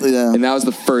car. Yeah. And that was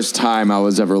the first time I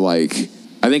was ever like,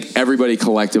 I think everybody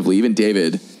collectively, even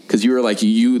David, because you were like,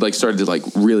 you like started to like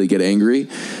really get angry.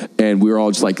 And we were all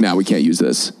just like, nah, we can't use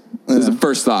this. This was the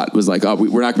first thought was like, oh,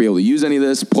 we're not gonna be able to use any of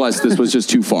this. Plus this was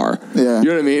just too far. Yeah. You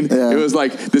know what I mean? Yeah. It was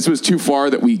like, this was too far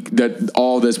that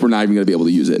all this, we're not even gonna be able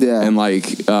to use it. Yeah. And like,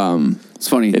 it's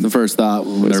funny. The first thought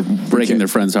when they're breaking their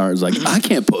friend's heart is like, I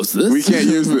can't post this. We can't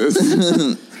use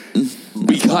this.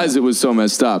 Because it was so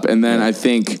messed up. And then I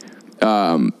think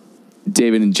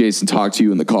David and Jason talked to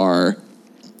you in the car,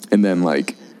 and then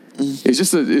like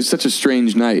it's such a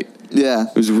strange night. Yeah,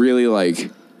 it was really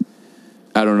like,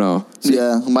 I don't know.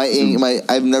 Yeah,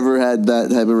 I've never had that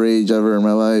type of rage ever in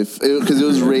my life because it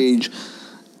was rage.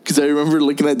 Because I remember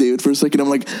looking at David for a second, I'm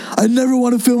like, I never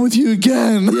want to film with you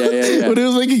again. Yeah. But it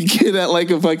was like a kid at like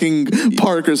a fucking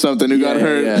park or something who got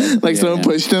hurt. Like someone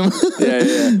pushed him.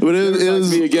 Yeah. But it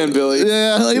was me again, Billy.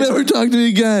 Yeah, like never talk to me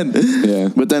again. Yeah.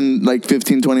 But then like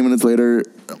 15, 20 minutes later,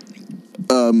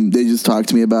 they just talked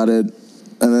to me about it.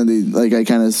 And then I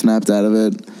kind of snapped out of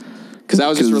it. Because I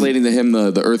was just relating to him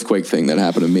the earthquake thing that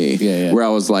happened to me. Yeah. Where I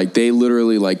was like, they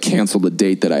literally like canceled the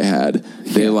date that I had.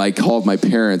 They like called my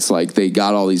parents, like they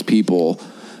got all these people.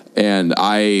 And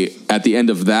at the end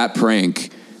of that prank,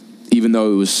 even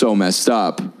though it was so messed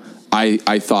up,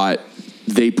 I thought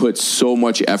they put so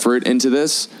much effort into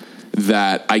this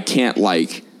that I can't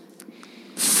like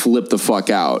flip the fuck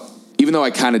out. Even though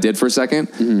I kind of did for a second.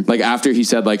 Mm-hmm. Like after he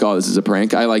said like, oh, this is a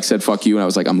prank, I like said, fuck you. And I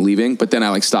was like, I'm leaving. But then I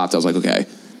like stopped. I was like, okay.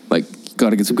 Like,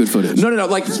 gotta get some good footage. No.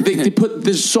 Like they put,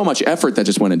 there's so much effort that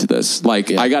just went into this. Like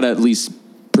I gotta at least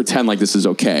pretend like this is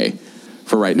okay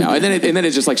for right now. And then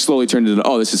it just like slowly turned into,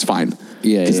 oh, this is fine.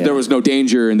 Yeah. Because there was no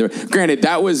danger. And granted,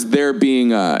 that was there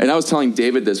being, and I was telling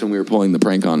David this when we were pulling the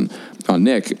prank on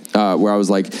Nick, where I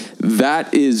was like,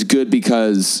 that is good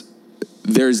because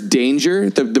there's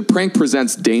danger. The prank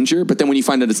presents danger, but then when you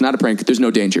find out it's not a prank, there's no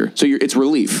danger. So it's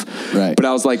relief. Right. But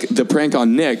I was like, the prank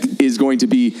on Nick is going to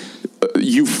be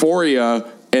euphoria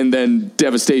and then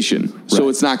devastation. Right. So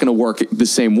it's not going to work the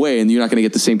same way, and you're not going to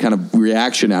get the same kind of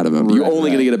reaction out of him. You're only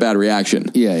going to get a bad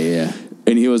reaction. Yeah.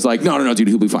 And he was like, no, dude,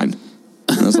 he'll be fine.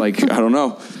 And I was like, I don't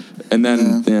know. And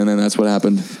then that's what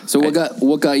happened. So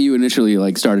what got you initially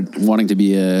like started wanting to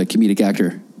be a comedic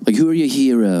actor? Like, who are your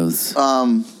heroes?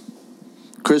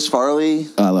 Chris Farley.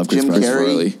 I love Chris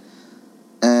Carrey,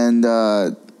 and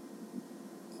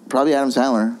probably Adam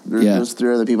Sandler. There's those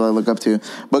three other people I look up to.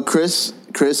 But Chris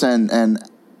and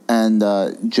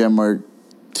Jim are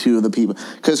two of the people.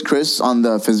 Because Chris on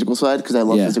the physical side, because I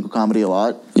love physical comedy a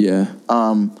lot. Yeah.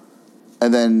 And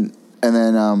then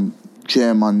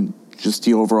Jim on just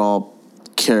the overall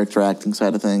character acting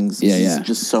side of things. He's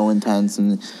just so intense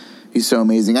and he's so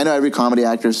amazing. I know every comedy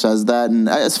actor says that, and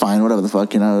it's fine, whatever the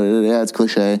fuck, you know. Yeah, it's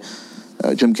cliche.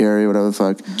 Jim Carrey, whatever the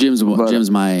fuck. Jim's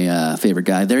my favorite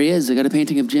guy. There he is. I got a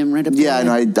painting of Jim right up there. Yeah, I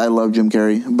know. I love Jim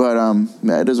Carrey. But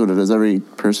it is what it is. Every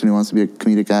person who wants to be a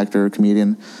comedic actor or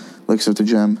comedian looks up to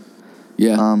Jim.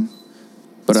 Yeah.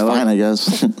 But it's fine, I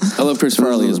guess. I love Chris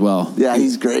Farley as well. Yeah,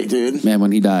 he's great, dude. Man,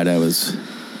 when he died, I was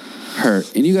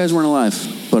hurt. And you guys weren't alive.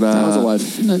 But I was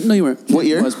alive. No, you weren't. What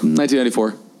year? It was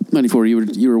 1994. 94.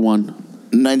 You were one.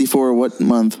 94. What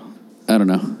month? I don't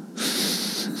know.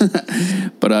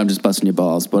 But I'm just busting your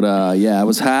balls. But I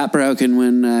was heartbroken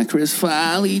when Chris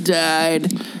Farley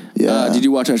died. Yeah. Did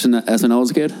you watch SNL as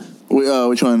a kid?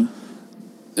 Which one?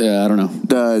 I don't know.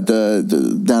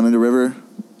 The Down in the River.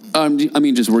 I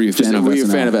mean, just were you a fan of SNL? Were you a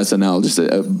fan of SNL? Just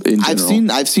in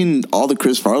general? I've seen all the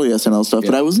Chris Farley SNL stuff,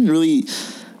 but I wasn't really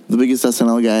the biggest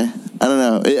SNL guy. I don't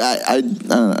know. I don't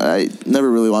know. I never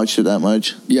really watched it that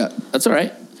much. Yeah, that's all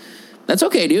right. That's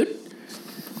okay, dude.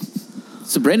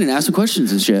 So Brandon, ask some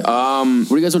questions and shit. What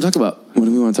do you guys want to talk about? What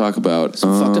do we want to talk about?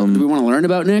 Fucked up. Do we want to learn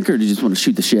about Nick, or do you just want to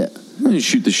shoot the shit?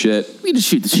 Shoot the shit. We just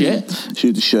shoot the shit.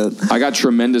 Shoot the shit. I got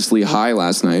tremendously high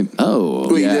last night.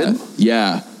 Oh, you did?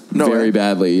 Yeah. No very way.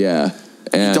 Badly, yeah.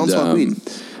 And, you don't smoke weed?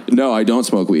 No, I don't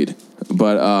smoke weed.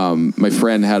 But my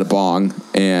friend had a bong,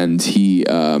 and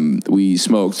we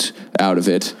smoked out of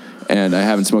it. And I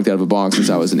haven't smoked out of a bong since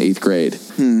I was in 8th grade.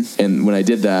 And when I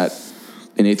did that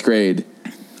in 8th grade,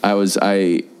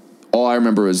 all I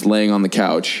remember was laying on the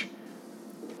couch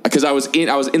because I was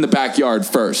in the backyard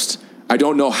first. I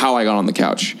don't know how I got on the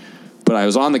couch, but I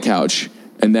was on the couch,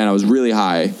 and then I was really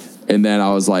high, and then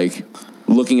I was like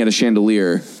looking at a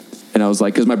chandelier, and I was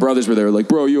like, because my brothers were there, like,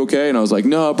 bro, you okay? And I was like,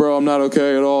 no, bro, I'm not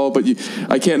okay at all, but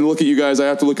I can't look at you guys. I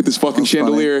have to look at this fucking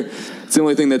chandelier. Funny. It's the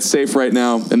only thing that's safe right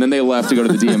now. And then they left to go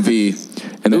to the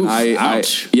DMV, and then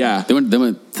ouch. Yeah. They went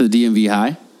to the DMV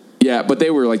high? Yeah, but they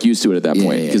were like used to it at that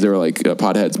point because they were like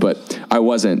potheads, but I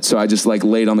wasn't. So I just like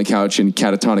laid on the couch in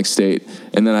catatonic state,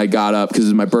 and then I got up because it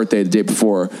was my birthday the day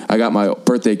before. I got my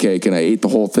birthday cake and I ate the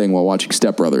whole thing while watching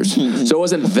Step Brothers. So it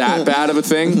wasn't that bad of a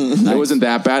thing. Nice. It wasn't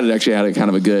that bad. It actually had a kind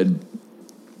of a good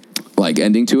like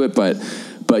ending to it.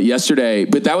 But yesterday,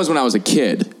 but that was when I was a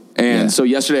kid. And so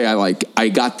yesterday I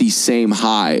got the same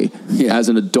high as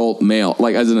an adult male,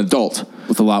 like as an adult.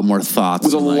 With a lot more thoughts.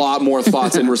 With a lot more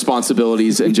thoughts and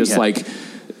responsibilities and just and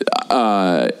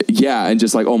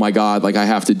just like, oh my God, like I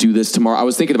have to do this tomorrow. I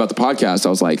was thinking about the podcast. I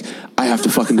was like, I have to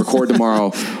fucking record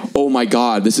tomorrow. Oh my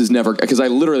God, this is never, because I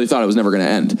literally thought it was never going to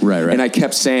end. Right. And I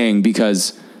kept saying,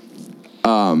 because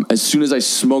as soon as I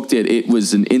smoked it, it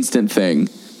was an instant thing.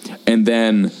 And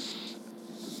then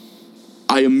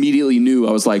I immediately knew,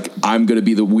 I was like, I'm going to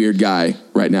be the weird guy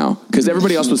right now. Because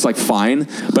everybody else was like fine.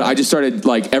 But I just started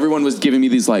like, everyone was giving me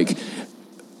these like,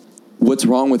 what's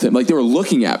wrong with him? Like they were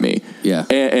looking at me. Yeah.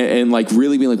 And like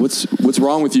really being like, what's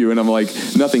wrong with you? And I'm like,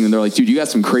 nothing. And they're like, dude, you got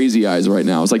some crazy eyes right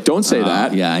now. I was like, don't say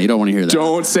that. Yeah, you don't want to hear that.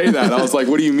 Don't say that. I was like,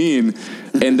 what do you mean?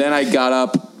 And then I got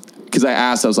up because I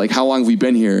asked, I was like, how long have we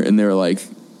been here? And they were like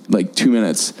 2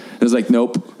 minutes. And I was like,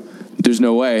 nope. There's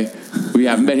no way. We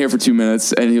haven't been here for 2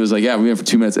 minutes. And he was like, yeah, we've been here for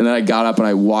 2 minutes. And then I got up and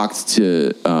I walked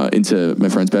into my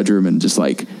friend's bedroom and just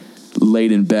like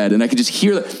laid in bed. And I could just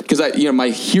hear that because my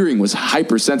hearing was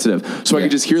hypersensitive. So I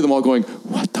could just hear them all going,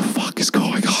 what the fuck is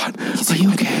going on? Is he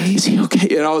okay? Is he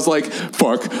okay? And I was like,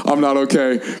 fuck, I'm not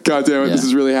okay. God damn it. This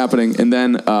is really happening. And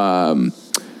then that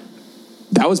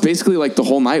was basically like the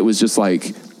whole night was just like,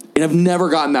 and I've never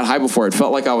gotten that high before. It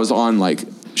felt like I was on like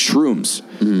shrooms,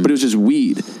 but it was just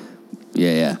weed.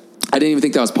 Yeah. I didn't even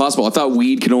think that was possible. I thought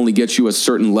weed could only get you a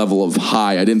certain level of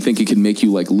high. I didn't think it could make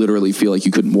you like literally feel like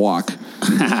you couldn't walk.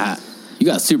 You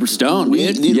got super stoned,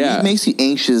 dude. It makes you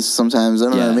anxious sometimes. I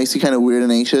don't know. It makes you kind of weird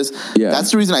and anxious. Yeah.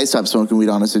 That's the reason I stopped smoking weed,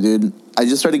 honestly, dude. I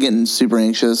just started getting super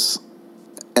anxious,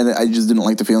 and I just didn't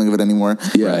like the feeling of it anymore.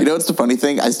 Yeah. You know what's the funny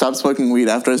thing? I stopped smoking weed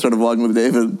after I started vlogging with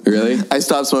David. Really? I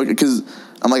stopped smoking because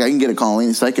I'm like, I can get a call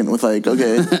any second with like,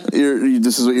 okay,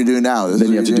 this is what you're doing now. Then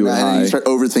you have to do it high. And then you start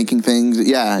overthinking things.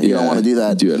 Yeah, you don't want to do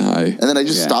that. Do it high. And then I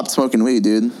just stopped smoking weed,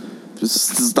 dude.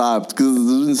 Just stopped, because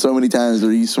there's been so many times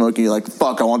where you smoke and you're like,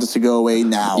 fuck, I want this to go away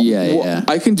now. Yeah.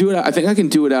 I can do it. I think I can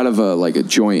do it out of a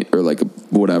joint or like a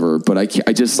whatever, but I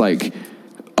just like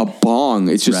a bong.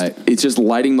 It's just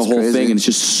lighting the whole crazy thing, and it's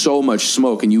just so much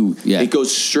smoke, and it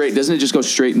goes straight. Doesn't it just go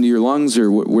straight into your lungs,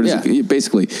 or where does it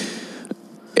basically?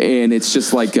 And it's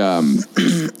just like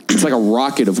it's like a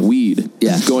rocket of weed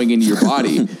going into your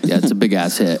body. Yeah, it's a big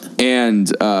ass hit. And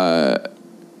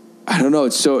I don't know,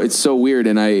 it's so weird.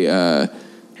 And I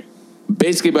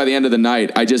basically by the end of the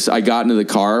night, I got into the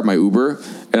car, my Uber,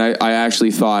 and I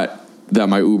actually thought that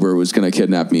my Uber was going to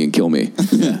kidnap me and kill me.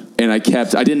 Yeah. And I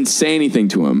didn't say anything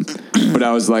to him, but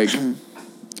I was like,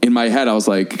 in my head, I was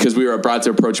like, because we were about to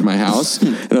approach my house,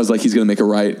 and I was like, he's going to make a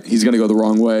right. He's going to go the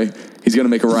wrong way. He's going to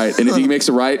make a right. And if he makes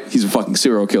a right, he's a fucking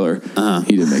serial killer.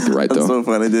 He didn't make the right, though. That's so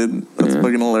funny, dude. That's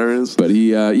fucking hilarious. But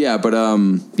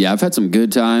I've had some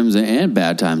good times and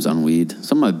bad times on weed.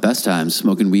 Some of my best times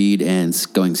smoking weed and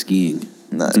going skiing.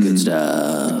 Nice. Good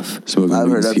stuff. Smoking I've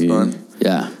weed heard that's skiing. fun.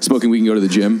 Yeah. Smoking weed and go to the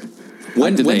gym.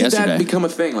 When did yesterday. that become a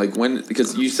thing? Like when?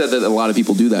 Because you said that a lot of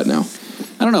people do that now.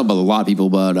 I don't know about a lot of people,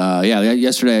 but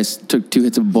yesterday I took 2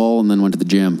 hits of a bowl and then went to the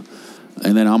gym.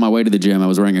 And then on my way to the gym, I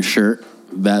was wearing a shirt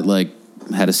that like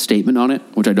had a statement on it,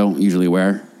 which I don't usually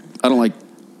wear. I don't like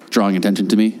drawing attention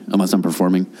to me unless I'm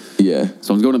performing. Yeah.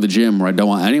 So I'm going to the gym where I don't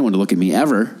want anyone to look at me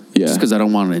ever. Yeah. Just because I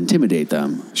don't want to intimidate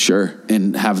them. Sure.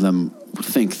 And have them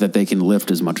think that they can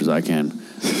lift as much as I can.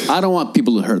 I don't want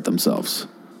people to hurt themselves.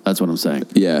 That's what I'm saying.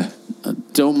 Yeah.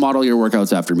 Don't model your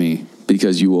workouts after me.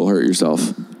 Because you will hurt yourself.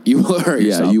 You will hurt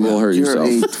yourself. Yeah, you will hurt You're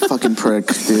yourself. a fucking prick,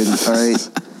 dude. All right.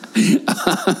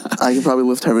 I can probably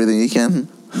lift everything you can.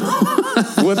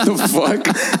 What the fuck?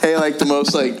 Hey, like the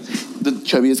most like the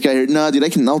chubbiest guy here. Nah, dude, I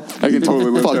can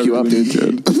totally lift fuck you up,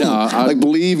 dude. No, like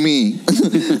believe me.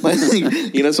 Like,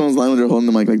 you know, someone's lying when they're holding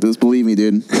the mic like this. Believe me,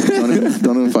 dude. Don't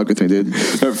even fuck with me, dude.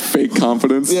 That fake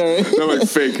confidence. Yeah, right. They're like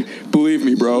fake. Believe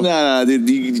me, bro. No, dude.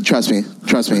 You trust me.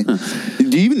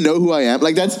 do you even know who I am?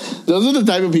 Like those are the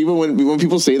type of people when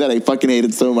people say that, I fucking hate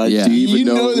it so much. Yeah. Do you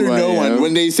even know who they're I no am? one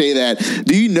when they say that?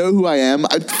 Do you know who I am?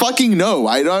 I fucking know.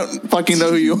 I don't fucking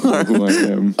know who you are. Who I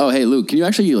am. Oh, hey, Luke, can you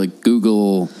actually like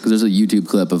Google, because there's a YouTube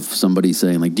clip of somebody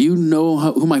saying like, do you know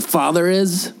who my father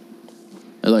is?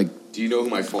 Or, like, Do you know who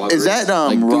my father Is that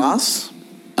Ross?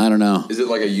 I don't know. Is it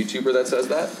like a YouTuber that says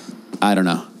that? I don't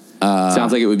know.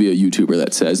 Sounds like it would be a YouTuber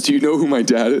that says, do you know who my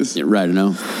dad is? Yeah, right, I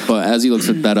know. But as he looks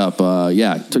that up,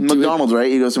 yeah. Took McDonald's,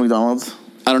 right? He goes to McDonald's.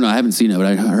 I don't know. I haven't seen it, but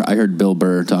I heard Bill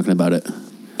Burr talking about it.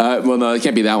 Well, no, it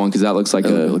can't be that one because that looks like It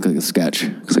looked like a sketch.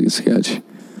 looks like a sketch.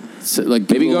 So, like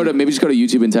Maybe just go to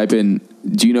YouTube and type in,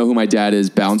 do you know who my dad is?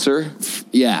 Bouncer?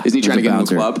 Yeah. Isn't he trying to get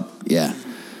Bouncer. into a club? Yeah.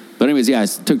 But anyways, yeah, I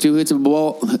took 2 hits of a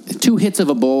bowl. 2 hits of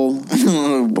a bowl.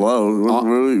 Blow.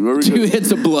 Where we 2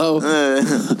 hits of blow.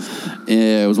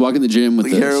 Yeah, I was walking the gym with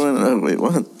like this. heroin. Oh wait,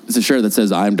 what? It's a shirt that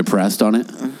says "I'm depressed" on it.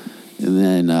 And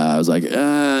then I was like,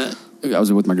 I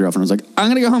was with my girlfriend. I was like, I'm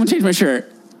gonna go home and change my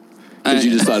shirt. Because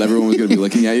you just thought everyone was going to be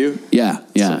looking at you? Yeah.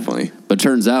 So funny. But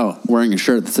turns out wearing a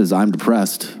shirt that says "I'm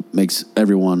depressed" makes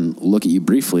everyone look at you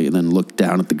briefly and then look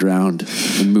down at the ground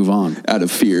and move on. Out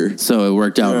of fear. So it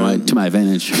worked out to my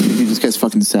advantage. This guy's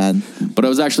fucking sad. But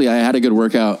I had a good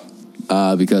workout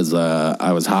because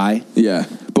I was high. Yeah.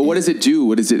 But what does it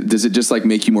do? Does it just like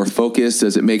make you more focused?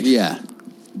 Does it make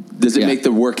Does it make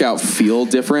the workout feel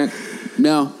different?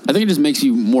 No, I think it just makes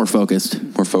you more focused.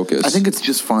 More focused. I think it's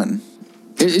just fun.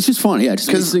 It's just fun, yeah. Just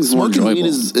makes Because things more smoking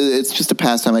enjoyable. weed it's just a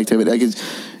pastime activity. Like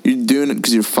you're doing it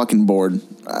because you're fucking bored.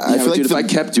 I feel like dude, if I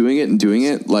kept doing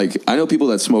it, like I know people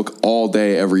that smoke all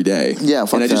day, every day. Yeah,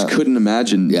 fuck and I just that. couldn't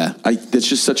imagine. Yeah. That's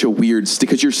just such a weird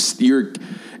because you're.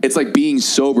 It's like being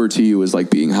sober to you is like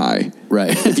being high,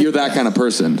 Right. If you're that kind of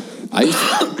person.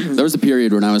 There was a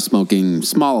period when I was smoking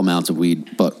small amounts of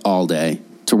weed, but all day,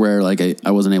 to where like I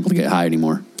wasn't able to get high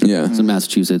anymore. Yeah. It's in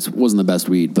Massachusetts. Wasn't the best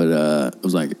weed, but I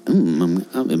was like, am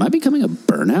I becoming a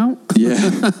burnout? Yeah.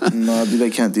 no, dude, I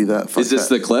can't do that. Fuck Is this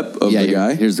that. the clip of the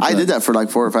guy? Here's the clip. I did that for like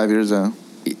 4 or 5 years though.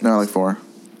 No, like 4.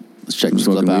 Let's check this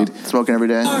Smoking clip out. weed? Smoking every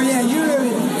day. Oh, yeah,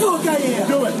 fuck I am.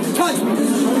 Do it. Touch me.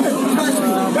 Touch me.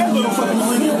 That little fucking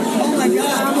millennial. Oh, my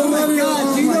God. Oh, my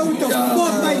God. Do you know what the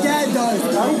fuck my dad does?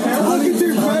 Look at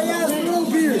your gray-ass little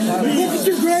beard. Look at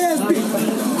your gray-ass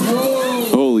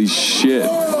beard. Holy shit.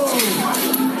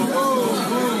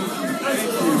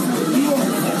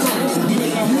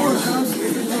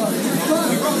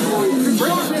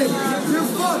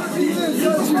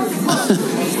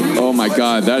 Oh my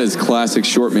God, that is classic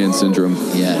short man syndrome.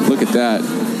 Yeah. Look at that.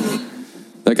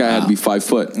 That guy had to be 5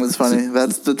 foot. That's funny.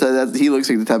 He looks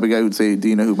like the type of guy who'd say, "Do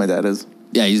you know who my dad is?"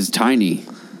 Yeah, he's tiny,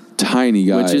 Tiny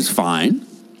guy. which is fine.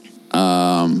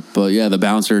 But yeah, the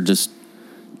bouncer just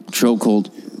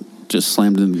chokehold, just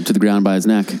slammed him to the ground by his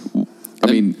neck.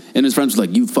 I mean, and his friends were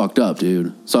like, "You fucked up,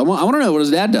 dude." So I want to know what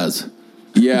his dad does.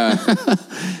 yeah.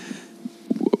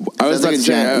 I was Sounds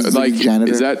like about a to say, like a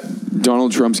janitor. is that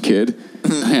Donald Trump's kid?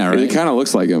 Yeah, right. It kind of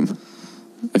looks like him.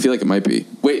 I feel like it might be.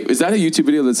 Wait, is that a YouTube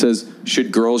video that says,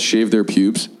 should girls shave their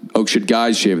pubes? Oh, should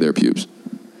guys shave their pubes?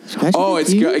 Oh,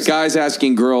 it's guys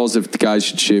asking girls if the guys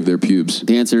should shave their pubes.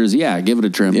 The answer is yeah. Give it a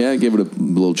trim. Yeah, give it a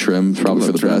little trim. Probably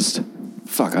for the trim. best.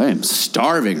 Fuck, I am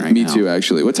starving right Me now. too,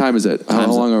 actually. What time is it? How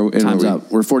long are we in? Time's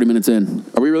up. We're 40 minutes in.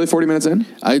 Are we really 40 minutes in?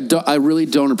 I really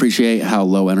don't appreciate how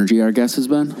low energy our guest has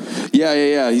been.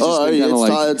 Yeah. He's just been kinda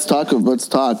Let's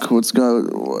talk. Let's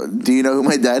go. Do you know who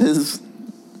my dad is?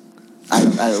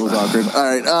 It was awkward. All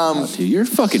right. Dude, you're a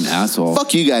fucking asshole.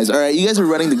 Fuck you guys. All right, you guys are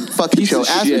running the fucking Piece show. of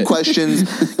Ask me shit. questions.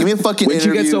 Give me a fucking When'd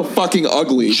interview. you get so fucking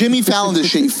ugly? Jimmy Fallon this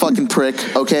shit, you fucking prick.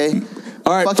 Okay.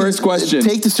 All right, Fucking first question.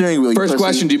 Take the steering wheel. you First pussy.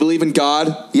 question, do you believe in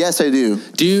God? Yes, I do.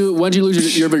 When did you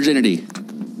lose your virginity?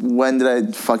 When did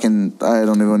I fucking? I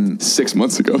don't even. 6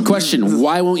 months ago. Question: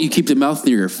 why won't you keep the mouth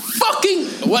near your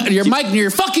mic near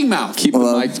your fucking mouth? Keep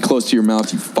the mic close to your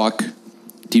mouth, you fuck.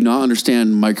 Do you not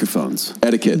understand microphones?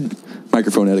 Etiquette.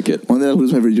 Microphone etiquette. When did I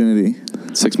lose my virginity?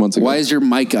 6 months ago. Why is your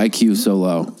mic IQ so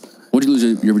low? When did you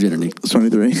lose your virginity?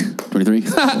 23. 23?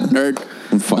 Nerd.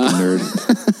 I'm a fucking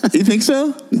nerd. You think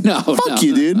so? No. Fuck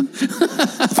you, dude.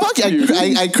 Fuck you.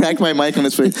 I cracked my mic on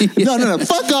his face. No.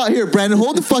 Fuck out here, Brandon.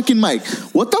 Hold the fucking mic.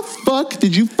 What the fuck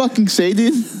did you fucking say,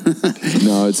 dude?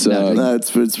 No, it's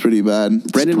It's pretty bad.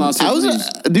 Brandon lost his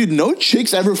Dude, no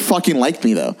chicks ever fucking liked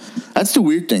me, though. That's the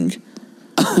weird thing.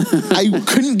 I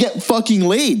couldn't get fucking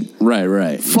laid.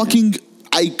 Right. Fucking,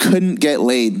 I couldn't get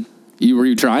laid. Were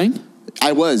you trying?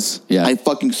 I was. Yeah. I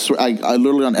fucking swear. I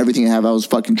literally, on everything I have, I was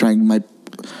fucking trying my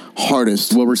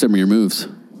hardest. What were some of your moves?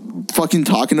 Fucking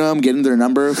talking to them, getting their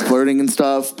number, flirting and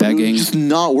stuff. Begging. It was just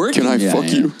not working. Can I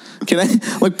fuck you? can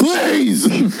I? Like, please,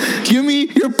 give me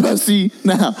your pussy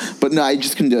now. But no, I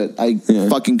just couldn't do it. I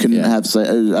fucking couldn't have sex.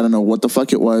 I don't know what the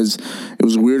fuck it was. It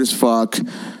was weird as fuck.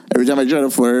 Every time I tried to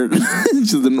flirt, it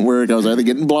just didn't work. I was either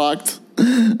getting blocked,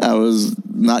 I was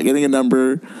not getting a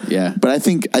number. Yeah. But I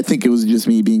think it was just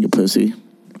me being a pussy.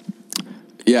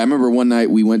 Yeah, I remember one night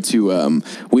we went to,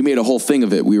 we made a whole thing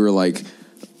of it. We were like,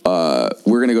 we're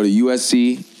going to go to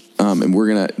USC, and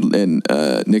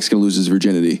Nick's going to lose his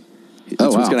virginity.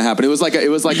 That's what's going to happen. It was like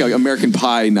an American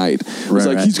Pie night. It was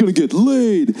he's going to get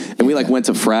laid. And we like went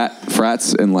to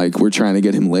frats and like we're trying to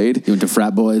get him laid. You went to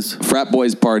frat boys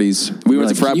parties. We went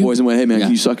to frat boys and went, hey man,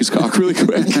 can you suck his cock really quick?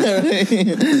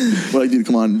 We're like, dude,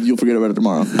 come on, you'll forget about it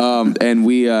tomorrow. And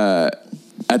we,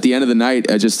 at the end of the night,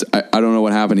 I don't know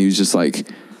what happened. He was just like,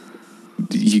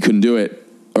 he couldn't do it.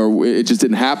 Or it just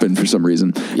didn't happen for some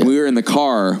reason. Yeah. And we were in the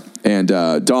car, and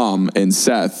Dom and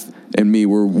Seth and me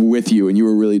were with you, and you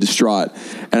were really distraught.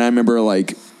 And I remember,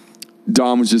 like,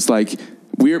 Dom was just like,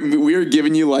 we were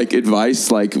giving you, like,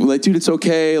 advice, like, dude, it's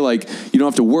okay. Like, you don't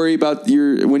have to worry about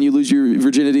when you lose your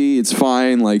virginity. It's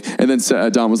fine. Like, and then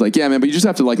Dom was like, yeah, man, but you just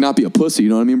have to, like, not be a pussy. You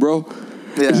know what I mean, bro?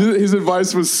 Yeah. His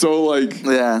advice was so, like,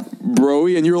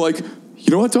 bro-y, and you were like, you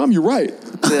know what, Dom? You're right.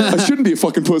 Yeah. I shouldn't be a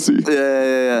fucking pussy.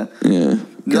 Yeah.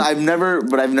 No, I've never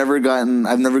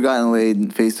gotten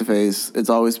laid face to face. It's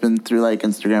always been through like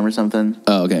Instagram or something.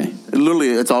 Oh, okay. Literally,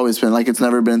 it's always been like, it's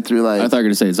never been through like. I thought you were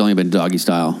gonna say it's only been doggy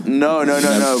style. No.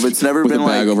 But it's never with been a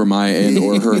bag like over my end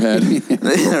or her head.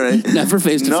 Yeah, right. Never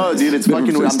face to face. No, dude, it's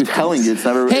fucking. I'm telling you, it's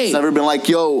never been like,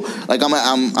 yo, like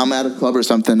I'm at a club or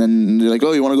something, and they're like,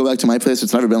 oh, you want to go back to my place?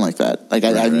 It's never been like that. Like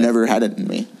I've never had it in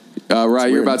me.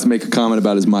 Right, you're about to make a comment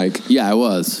about his mic. Yeah, I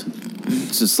was.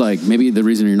 It's just like maybe the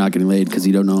reason you're not getting laid because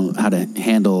you don't know how to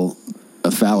handle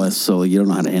a phallus, so you don't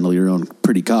know how to handle your own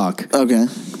pretty cock. Okay.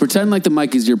 Pretend like the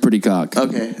mic is your pretty cock.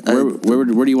 Okay. Where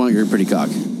do you want your pretty cock?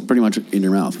 Pretty much in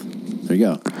your mouth. There you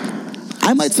go.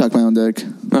 I might suck my own dick.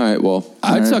 All right, well.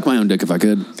 I'd suck my own dick if I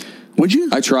could. Would you?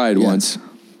 I tried once.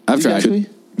 I've tried. Actually?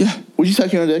 Yeah. Would you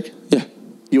suck your own dick? Yeah.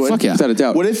 You would? Fuck yeah. Without a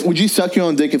doubt. Would you suck your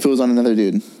own dick if it was on another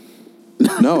dude?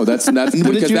 No, that's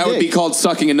because that would be called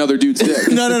sucking another dude's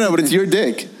dick. No, but it's your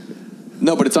dick.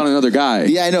 No, but it's on another guy.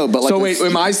 Yeah, I know, but like... So wait,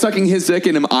 am I sucking his dick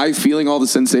and am I feeling all the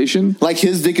sensation? Like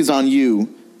his dick is on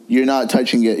you. You're not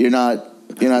touching it. You're not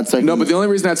sucking... No, but the only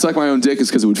reason I'd suck my own dick is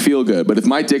because it would feel good. But if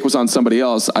my dick was on somebody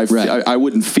else, I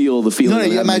wouldn't feel the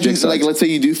feeling. No, imagine, like, let's say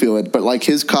you do feel it, but like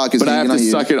his cock is... But I have to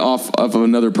suck it off of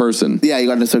another person. Yeah, you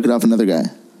got to suck it off another guy.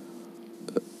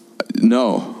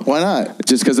 No. Why not?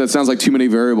 Just because that sounds like too many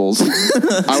variables.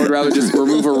 I would rather just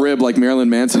remove a rib like Marilyn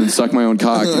Manson and suck my own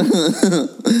cock.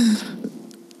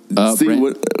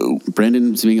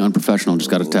 Brandon's being unprofessional. Just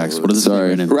got a text. What is this?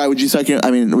 Sorry. Right? Would you suck your? I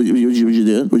mean, would you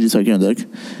do it? Would you suck your own dick?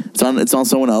 It's on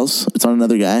someone else. It's on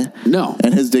another guy. No.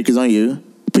 And his dick is on you,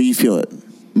 but you feel it.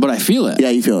 But I feel it. Yeah,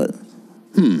 you feel it.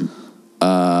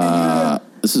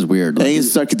 This is weird. And you can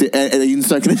suck it. And you can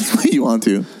suck it any way you want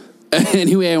to.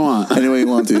 Any way I want. Any way you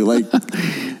want to.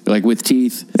 Like with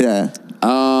teeth. Yeah.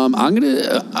 I'm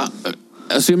gonna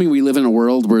assuming we live in a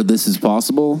world where this is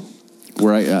possible,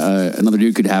 where another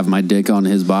dude could have my dick on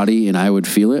his body and I would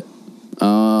feel it.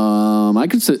 I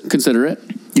could consider it.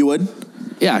 You would?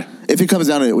 Yeah. If it comes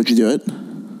down to it, would you do it?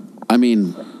 I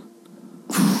mean,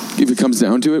 if it comes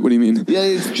down to it, what do you mean? Yeah,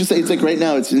 it's like right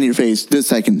now, it's in your face. This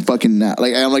second, fucking now.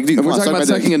 Like I'm like, dude, we're talking about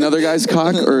sucking another guy's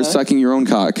cock or sucking your own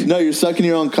cock. No, you're sucking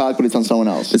your own cock, but it's on someone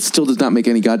else. It still does not make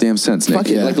any goddamn sense, Nick. Fuck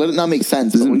it, like let it not make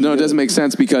sense. No, it doesn't make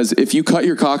sense because if you cut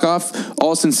your cock off,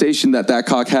 all sensation that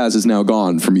cock has is now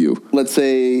gone from you. Let's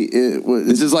say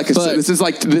this is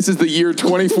the year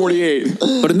 2048.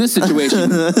 But in this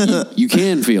situation, you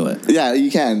can feel it. Yeah,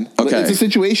 you can. Okay, it's a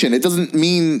situation. It doesn't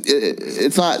mean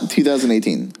it's not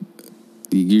 2018.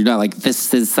 You're not like,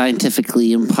 this is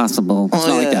scientifically impossible. It's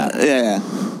not like that. Yeah.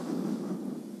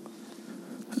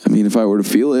 I mean, if I were to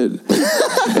feel it,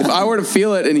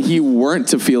 and he weren't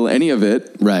to feel any of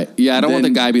it. Right. Yeah, I don't want the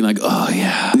guy being like, oh,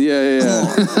 yeah.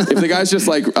 Yeah. If the guy's just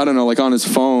like, I don't know, like on his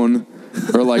phone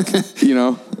or like,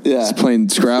 he's playing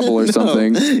Scrabble or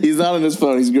something. He's not on his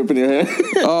phone. He's gripping your hair.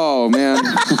 Oh, man.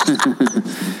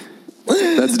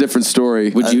 That's a different story.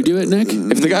 Would you do it, Nick?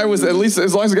 If the guy was, at least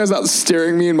as long as the guy's not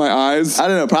staring me in my eyes. I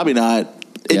don't know. Probably not.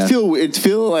 It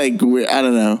feel like I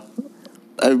don't know.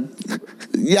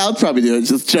 I'll probably do it.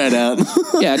 Just try it out.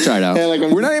 Yeah, try it out. Yeah, like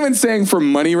we're not even saying for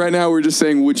money right now. We're just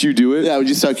saying, would you do it? Yeah, would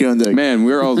you suck your own dick? Man,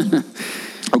 we're all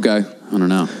okay. I don't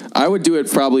know. I would do it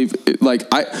probably like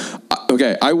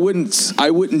I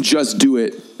wouldn't just do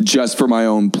it just for my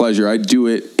own pleasure. I'd do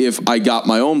it if I got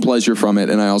my own pleasure from it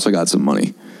and I also got some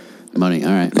money. All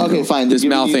right. Okay, fine. This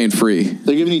mouth ain't free.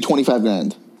 They're giving you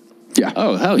 $25,000. Yeah.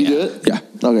 Oh, hell You yeah. do it? Yeah.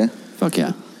 Okay. Fuck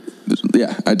yeah.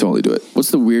 Yeah, I'd totally do it.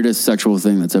 What's the weirdest sexual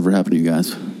thing that's ever happened to you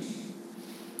guys?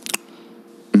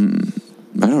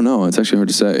 I don't know. It's actually hard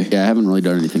to say. Yeah, I haven't really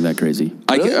done anything that crazy.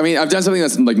 I mean, I've done something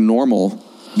that's like normal.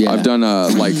 Yeah. I've done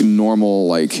like normal,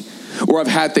 like, or I've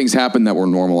had things happen that were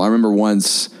normal. I remember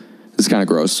once, it's kind of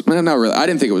gross. Not really. I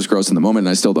didn't think it was gross in the moment, and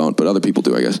I still don't, but other people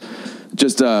do, I guess.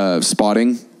 Just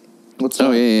spotting. What's that?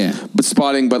 Oh, yeah. But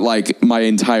spotting, but like my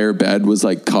entire bed was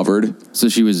like covered. So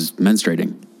she was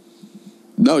menstruating,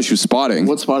 No, she was spotting.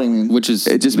 What's spotting mean? which is,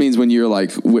 It just means when you're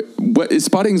like, what is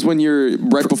spotting? Is when you're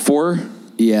right before.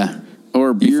 yeah.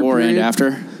 Or before and period?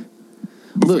 after.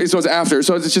 So it's after.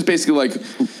 So it's just basically like,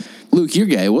 Luke, you're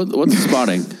gay. What's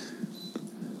spotting? Isn't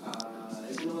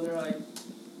it when they're like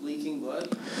leaking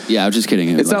blood? Yeah, I was just kidding.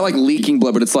 it's not like leaking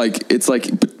blood, but it's like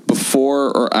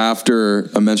before or after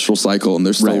a menstrual cycle, and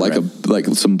there's still Right, like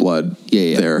right. some blood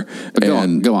there. But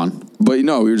go on. But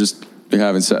no, we were just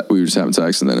having sex,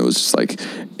 and then it was just like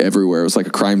everywhere. It was like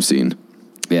a crime scene.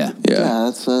 Yeah. Yeah,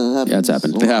 that's happens. Yeah, it's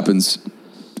happened. it happens.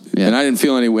 Yeah. And I didn't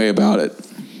feel any way about it.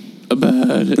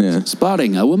 Yeah.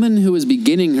 Spotting. A woman who is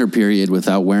beginning her period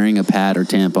without wearing a pad or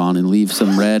tampon and leaves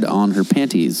some red on her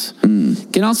panties.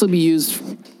 Can also be used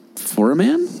for a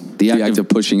man. The act of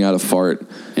pushing out a fart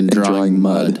and drawing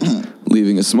mud.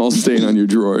 leaving a small stain on your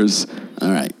drawers. All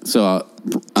right. So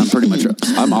I'm pretty much,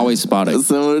 I'm always spotting.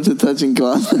 Similar to touching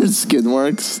cloth or skin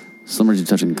marks. Similar to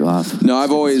touching cloth. No,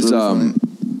 I've always, really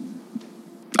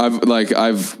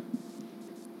I've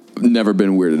never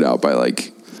been weirded out by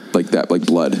like that, like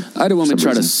blood. I had a woman For some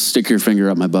try to reason. stick her finger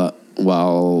up my butt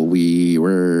while we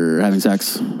were having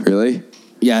sex. Really?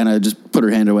 Yeah, and I just put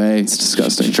her hand away. It's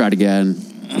disgusting. She tried again.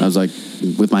 I was like,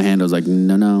 with my hand, I was like,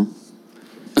 no.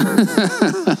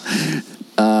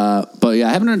 But yeah,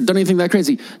 I haven't done anything that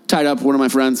crazy. Tied up one of my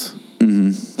friends.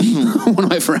 Mm-hmm. One of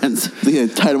my friends. Yeah,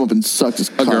 tied him up and sucked his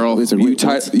cock. girl. It's like, You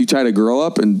wait, tied a girl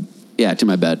up and Yeah, to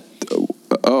my bed.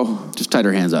 Just tied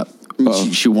her hands up.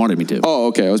 She wanted me to. oh,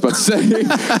 okay. I was about to say,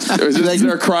 is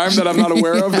there a crime that I'm not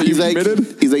aware of that you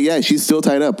committed? He's like, yeah, she's still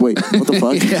tied up. Wait, what the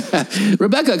fuck? Yeah.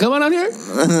 Rebecca, come on out here.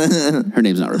 Her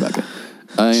name's not Rebecca.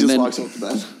 She And just then walks up to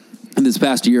bed. in this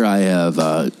past year, I have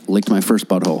licked my first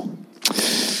butthole.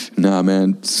 Nah,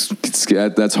 man,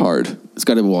 that's hard. It's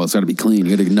got to be clean.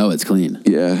 You got to know it's clean.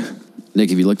 Yeah.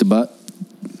 Nick, have you licked a butt?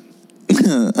 I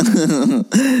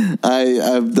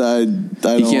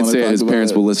He can't say it. His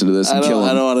parents will listen to this and kill him.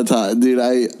 I don't want to talk, dude.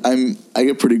 I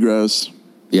get pretty gross.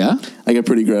 Yeah? I get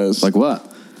pretty gross. Like what?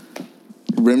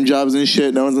 rim jobs and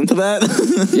shit. No one's into that.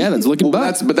 Yeah, that's looking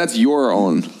butt. But that's your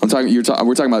own. We're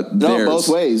talking about No, theirs. both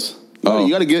ways. Oh.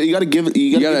 You gotta give. You gotta give.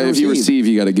 You gotta. If you receive,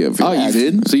 you gotta give. Oh, Yeah, you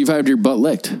dude. So you've had your butt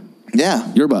licked?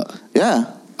 Yeah. Your butt? Yeah.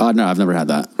 No, I've never had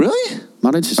that. Really?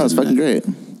 Not interested. Oh, it's in fucking it. great.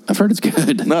 I've heard it's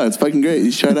good. No, it's fucking great.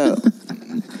 You should try it out.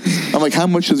 I'm like, how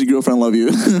much does your girlfriend love you?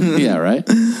 Yeah, right.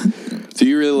 Do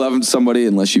you really love somebody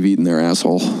unless you've eaten their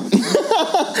asshole?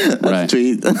 Right.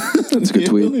 Tweet. That's a good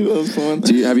tweet. That was fun.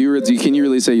 Can you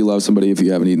really say you love somebody if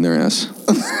you haven't eaten their ass?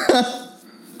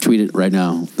 Tweet it right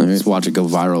now. All right. Just watch it go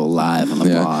viral live on the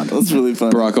Yeah. pod. That's really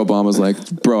funny. Barack Obama's like,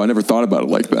 bro, I never thought about it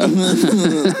like that.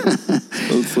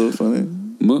 That's so funny.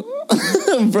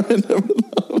 Brian never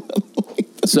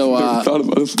So Never thought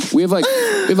about it. we have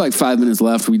like 5 minutes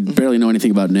left. We barely know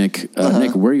anything about Nick.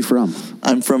 Nick, where are you from?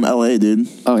 I'm from LA, dude.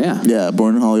 Oh yeah. Yeah,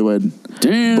 born in Hollywood.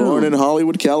 Damn. Born in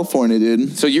Hollywood, California,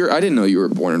 dude. So I didn't know you were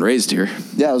born and raised here.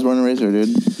 Yeah, I was born and raised here,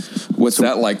 dude. What's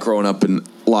that like growing up in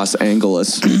Los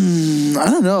Angeles? I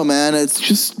don't know, man. It's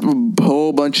just a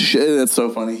whole bunch of shit. That's so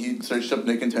funny. He searched up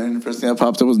Nick and Antonyan. The first thing that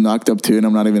popped up was Knocked Up 2, and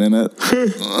I'm not even in it.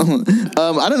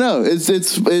 I don't know.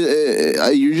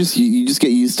 You just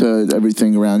get used to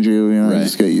everything around you. You know,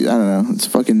 Right. I don't know. It's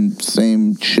fucking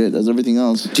same shit as everything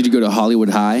else. Did you go to Hollywood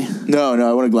High? No,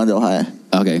 I went to Glendale High.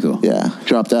 Okay, cool. Yeah,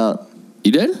 dropped out.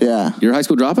 You did? Yeah. You're a high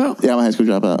school dropout? Yeah, I'm a high school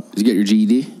dropout. Did you get your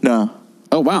GED? No.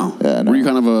 Oh wow. Yeah, no. Were you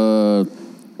kind of a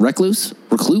recluse,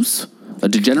 a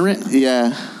degenerate?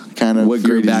 Yeah, kind of. What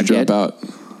grade did you back drop ed? out?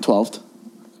 12th.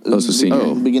 Oh, so senior.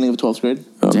 Oh. Beginning of 12th grade.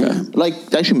 Okay. Damn. Like,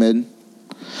 actually mid.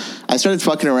 I started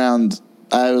fucking around.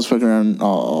 I was fucking around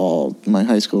all my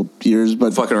high school years,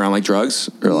 but Fucking around like drugs?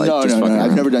 Or like no. fucking I've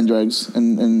around? never done drugs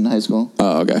in high school.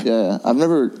 Oh, okay. Yeah,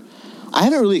 I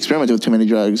haven't really experimented with too many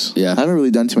drugs. Yeah. I haven't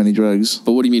really done too many drugs.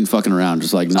 But what do you mean fucking around?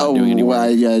 Just like not doing any work?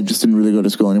 I just didn't really go to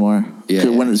school anymore. Yeah.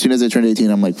 As soon as I turned 18,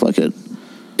 I'm like, fuck it.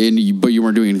 But you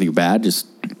weren't doing anything bad? Just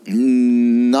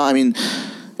No, I mean,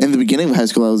 in the beginning of high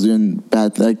school, I was doing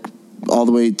bad, like, all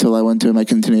the way till I went to my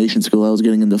continuation school. I was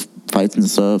getting into fights and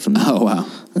stuff. And oh wow.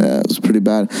 yeah, it was pretty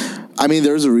bad. I mean,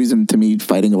 there's a reason to me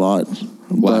fighting a lot.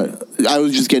 But I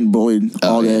was just getting bullied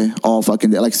all day, all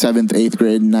fucking day, like 7th, 8th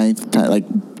grade, 9th, 10th,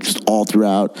 like just all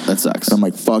throughout. That sucks. And I'm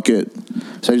like, fuck it.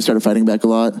 So I just started fighting back a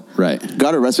lot. Right.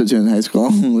 Got arrested too in high school,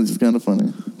 which is kind of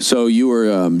funny. So you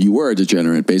were a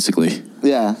degenerate, basically.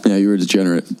 Yeah. Yeah, you were a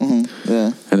degenerate. Mm-hmm.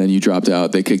 Yeah. And then you dropped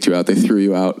out. They kicked you out. They threw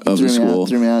you out of the school.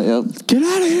 Threw me out, yep. Get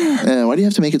out of here. Yeah, why do you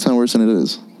have to make it sound worse than it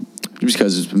is? Just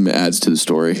because it adds to the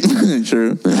story.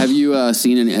 Sure. Have you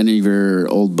seen any of your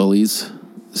old bullies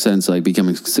since like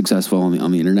becoming successful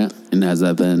on the internet? And has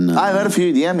that been? I've had a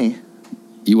few DM me.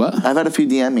 You what? I've had a few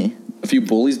DM me. A few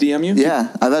bullies DM you?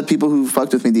 Yeah, I've had people who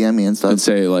fucked with me DM me and stuff. And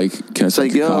say like, can I It's suck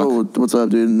like, your yo, cock? what's up,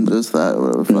 dude? And this, that,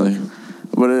 whatever. Really? Fuck.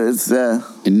 But it's And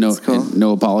it's cool.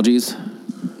 no apologies.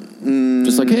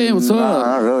 Just like, hey, what's Nah, up?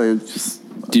 not really. Just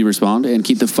Do you respond and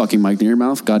keep the fucking mic near your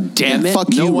mouth? God damn it! fuck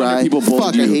No you, wonder Rye. people bullied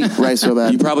Fuck, you. I hate Rye so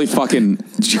bad. You probably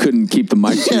you couldn't keep the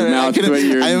mic to your mouth.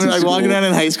 I'm like walking around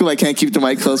in high school. I can't keep the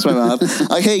mic close to my mouth.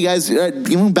 Like, hey guys,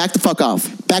 back the fuck off.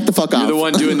 Back the fuck off. You're the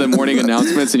one doing the morning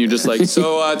announcements, and you're just like,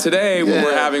 so today what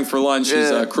we're having for lunch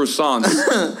is croissants.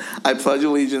 I pledge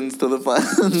allegiance to the flag.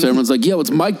 So everyone's like, yo,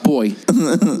 it's Mike Boy.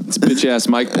 It's bitch ass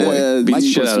Mike boy. Beat the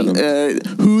shit out of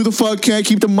him. Who the fuck can't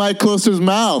keep the mic close to his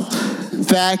mouth?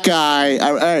 That guy.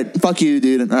 All right, fuck you,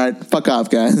 dude. All right, fuck off,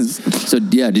 guys. So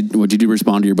yeah, did you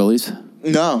respond to your bullies?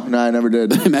 No, I never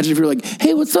did. Imagine if you're like,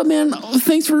 hey, what's up, man?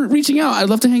 Thanks for reaching out. I'd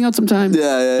love to hang out sometime.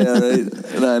 Yeah,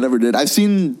 right. No, I never did. I've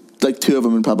seen like 2 of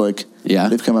them in public. Yeah?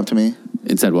 They've come up to me.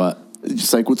 And said what?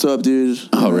 Just like, what's up, dude?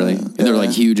 Oh, really? And they're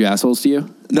like huge assholes to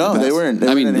you? No, they weren't.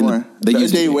 They weren't anymore. They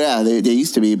used to be. Yeah, they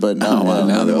used to be, but no. Oh, wow.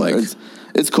 Now they're like...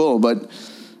 It's cool, but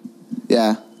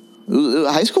yeah.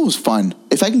 High school was fun.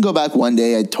 If I can go back one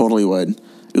day, I totally would.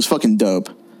 It was fucking dope.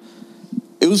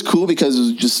 It was cool because it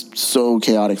was just so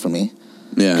chaotic for me.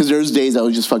 Yeah. Because there's days I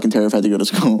was just fucking terrified to go to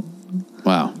school.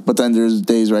 Wow. But then there's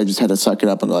days where I just had to suck it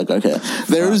up and go like, okay.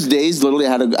 There was days literally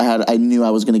I knew I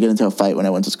was going to get into a fight when I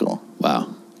went to school.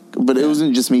 Wow. But it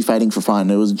wasn't just me fighting for fun.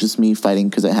 It was just me fighting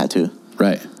because I had to.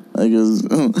 Right. Like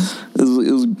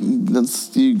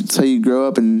that's how you grow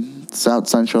up in South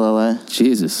Central LA.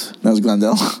 Jesus. That was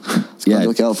Glendale.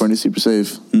 Glendale, Yeah. California, super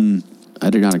safe. I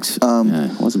did not.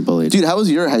 I wasn't bullied. Dude, how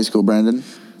was your high school, Brandon?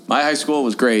 My high school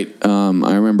was great. I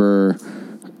remember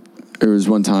there was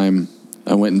one time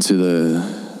I went into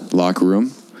the locker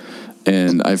room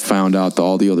and I found out that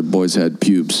all the other boys had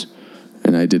pubes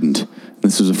and I didn't.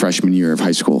 This was a freshman year of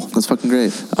high school. That's fucking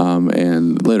great.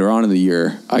 And later on in the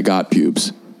year, I got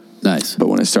pubes. Nice. But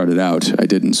when I started out, I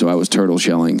didn't. So I was turtle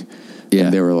shelling. Yeah.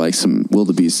 And they were like some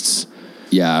wildebeests.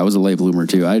 Yeah, I was a late bloomer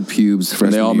too. I had pubes.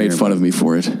 And they all made fun of me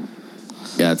for it.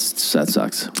 Yeah, that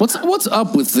sucks. What's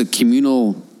up with the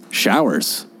communal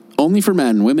showers? Only for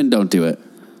men. Women don't do it.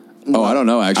 Oh, I don't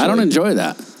know, actually. I don't enjoy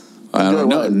that. I don't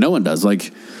know. No one does.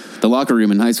 Like, the locker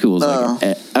room in high school is like,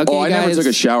 okay, I never guys. took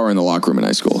a shower in the locker room in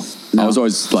high school. No. I was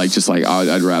always like,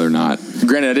 I'd rather not.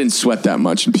 Granted, I didn't sweat that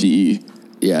much in PE.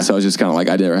 Yeah. So I was just kind of like,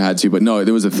 I never had to. But no,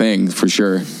 there was a thing for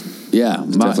sure. Yeah.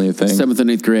 It's definitely a thing. 7th and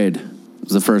 8th grade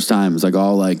was the first time. It was like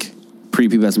all like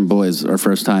prepubescent boys, our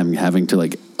first time having to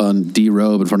like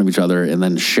derobe in front of each other and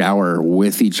then shower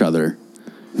with each other.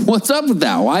 What's up with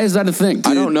that? Why is that a thing?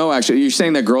 I don't know, actually. You're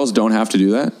saying that girls don't have to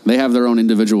do that? They have their own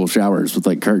individual showers with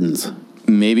like curtains.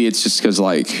 Maybe it's just because,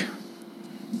 like,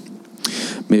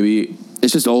 maybe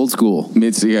It's just old school.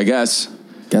 it's, I guess.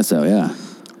 Guess so, yeah.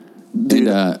 Dude,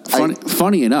 And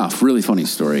funny enough, really funny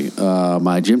story.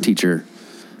 My gym teacher,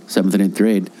 7th and 8th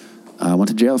grade, went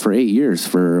to jail for 8 years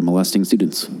for molesting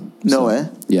students. No way.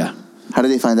 Yeah. How did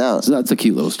they find out? So that's a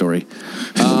cute little story.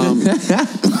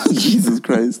 Jesus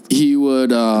Christ. He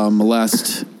would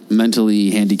molest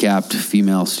mentally handicapped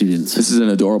female students. This is an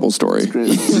adorable story.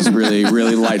 This is really,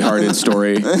 really lighthearted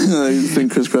story. You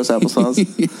think crisscross applesauce?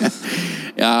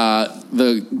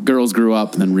 The girls grew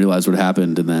up and then realized what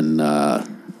happened and then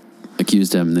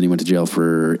accused him. And then he went to jail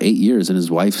for 8 years and his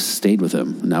wife stayed with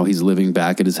him. Now he's living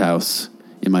back at his house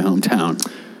in my hometown.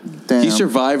 Damn. He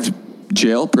survived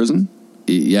prison?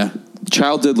 Yeah.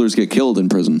 Child diddlers get killed in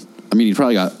prison. I mean, he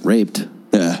probably got raped.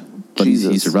 Yeah. But he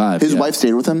survived. His yeah. wife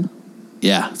stayed with him?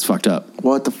 Yeah, it's fucked up.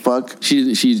 What the fuck?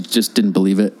 She just didn't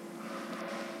believe it.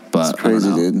 But That's crazy,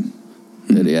 I don't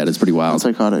know. dude. Yeah, it's pretty wild. That's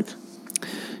psychotic.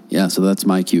 Yeah, so that's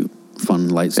my cute, fun,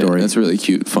 light story. Yeah, that's really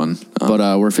cute, fun.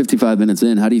 But we're 55 minutes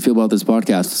in. How do you feel about this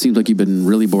podcast? It seems like you've been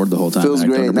really bored the whole time. Feels I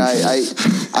great. don't No,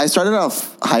 appreciate I started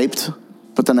off hyped,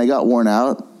 but then I got worn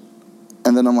out.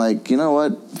 And then I'm like, you know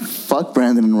what? Fuck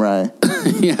Brandon and Rye.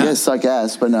 it. You guys suck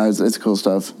ass, but no, it's cool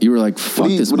stuff. You were like, fuck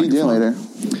this What are you doing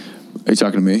microphone. later? Are you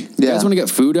talking to me? You guys want to get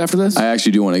food after this? I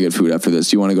actually do want to get food after this.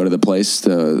 Do you want to go to the place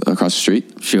across the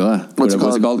street? Sure. What's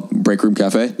it called? Break Room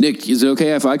Cafe? Nick, is it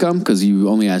okay if I come? Because you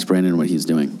only asked Brandon what he's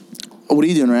doing. What are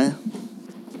you doing, Ray?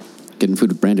 Getting food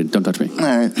with Brandon. Don't touch me. All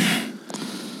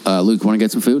right. Luke, want to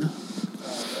get some food?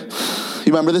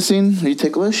 You remember the scene? Are you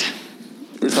ticklish?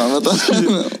 We were talking about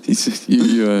that.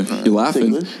 You're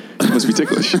laughing. Ticklish? You must be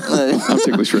ticklish. I'm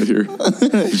ticklish right here.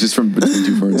 It's just from between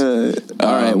two ferns.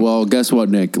 All right. Well, guess what,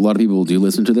 Nick? A lot of people do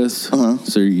listen to this,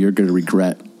 so you're going to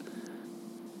regret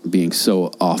being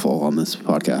so awful on this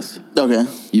podcast. Okay.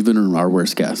 You've been our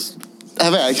worst guest.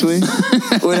 Have I actually?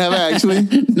 Wait, have I actually?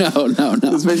 No.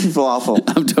 This makes me feel awful.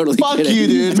 I'm totally Fuck kidding. you,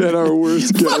 dude. Been our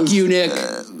worst guest. Fuck you, Nick.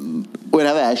 Wait,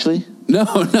 have I actually? No,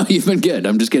 you've been good.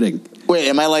 I'm just kidding. Wait,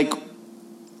 am I like...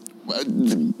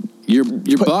 Your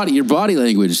body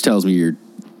language tells me you're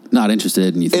not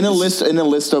interested, and you think in a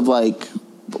list of like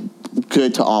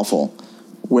good to awful.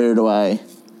 Where do I?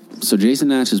 So Jason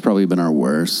Nash has probably been our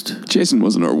worst. Jason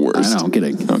wasn't our worst. I know. I'm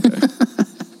kidding.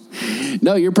 Okay.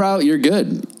 No, you're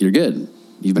good. You're good.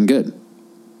 You've been good.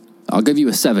 I'll give you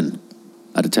a 7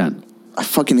 out of 10. I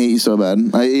fucking hate you so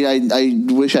bad. I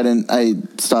wish I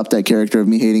stopped that character of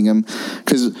me hating him.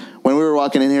 Because when we were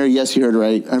walking in here, yes, you heard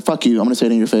right. And fuck you. I'm going to say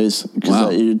it in your face.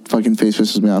 Because your fucking face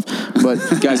pisses me off.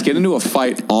 But guys, get into a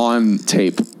fight on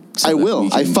tape. I will.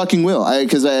 I fucking will.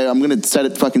 Because I'm going to set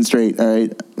it fucking straight. All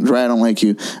right? Right, I don't like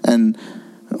you. And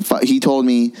he told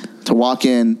me to walk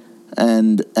in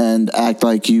and act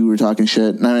like you were talking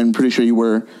shit. And I'm pretty sure you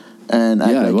were. And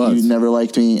act like you never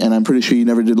liked me. And I'm pretty sure you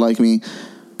never did like me.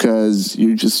 Because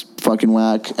you're just fucking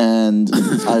whack, and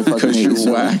I fucking hate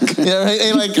you. Whack. Yeah, right?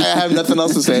 And like, I have nothing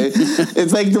else to say.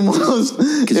 It's like the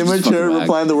most immature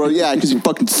reply in the world. Yeah, because you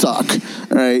fucking suck.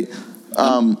 All right.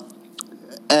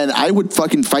 And I would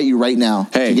fucking fight you right now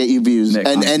to get you views, Nick,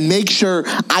 and make sure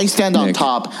I stand on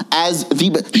top as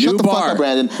the shut the fuck up,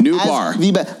 Brandon.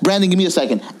 Brandon, give me a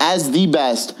second. As the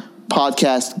best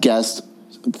podcast guest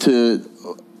to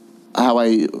how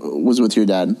I was with your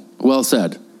dad. Well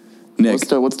said.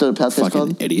 Nick, what's the podcast fucking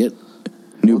called? Idiot.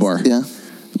 New bar. Yeah.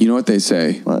 You know what they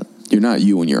say? What? You're not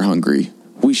you when you're hungry.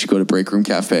 We should go to Break Room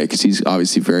Cafe because he's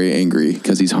obviously very angry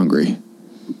because he's hungry.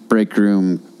 Break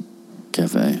Room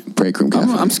Cafe. Break Room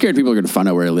Cafe. I'm scared people are going to find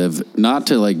out where I live. Not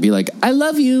to like be like, I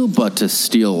love you, but to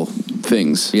steal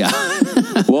things. Yeah.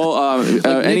 Well,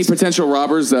 any potential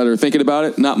robbers that are thinking about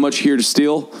it, not much here to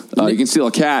steal. You can steal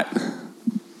a cat.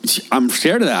 I'm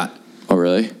scared of that. Oh,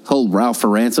 really? Hold Ralph for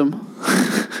ransom.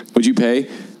 Would you pay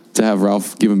to have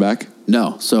Ralph give him back?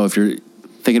 No. So if you're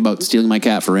thinking about stealing my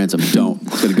cat for ransom, don't.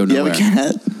 It's going to go nowhere. You have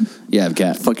a cat? Yeah, I have a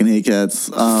cat. Fucking hate cats.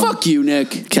 Fuck you,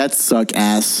 Nick. Cats suck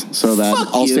ass so bad. Fuck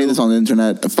I'll you. say this on the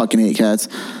internet. I fucking hate cats.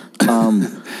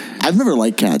 I've never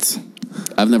liked cats.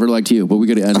 I've never liked you, but we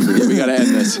got to end this. We got to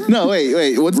end this. No,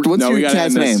 wait. What's your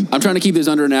cat's name? I'm trying to keep this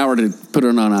under an hour to put it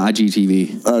on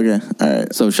IGTV. Okay, all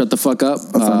right. So shut the fuck up.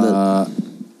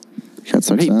 Cat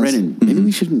sucks Hey, ass. Brennan, maybe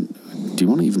we shouldn't. Do you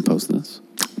want to even post this?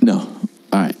 No. All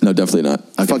right. No, definitely not.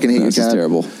 I fucking hate your This is cat.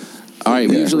 terrible. All right.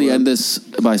 We usually end this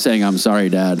by saying, I'm sorry,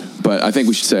 Dad. But I think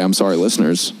we should say, I'm sorry,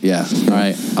 listeners. Yeah. All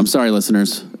right. I'm sorry,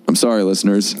 listeners. I'm sorry,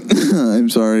 listeners. I'm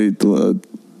sorry to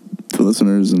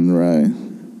listeners and Rye.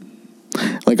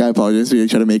 Like, I apologize. You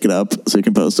try to make it up so you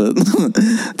can post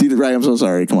it. Dude, Rye, I'm so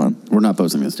sorry. Come on. We're not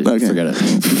posting this, dude. Okay. Forget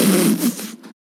it.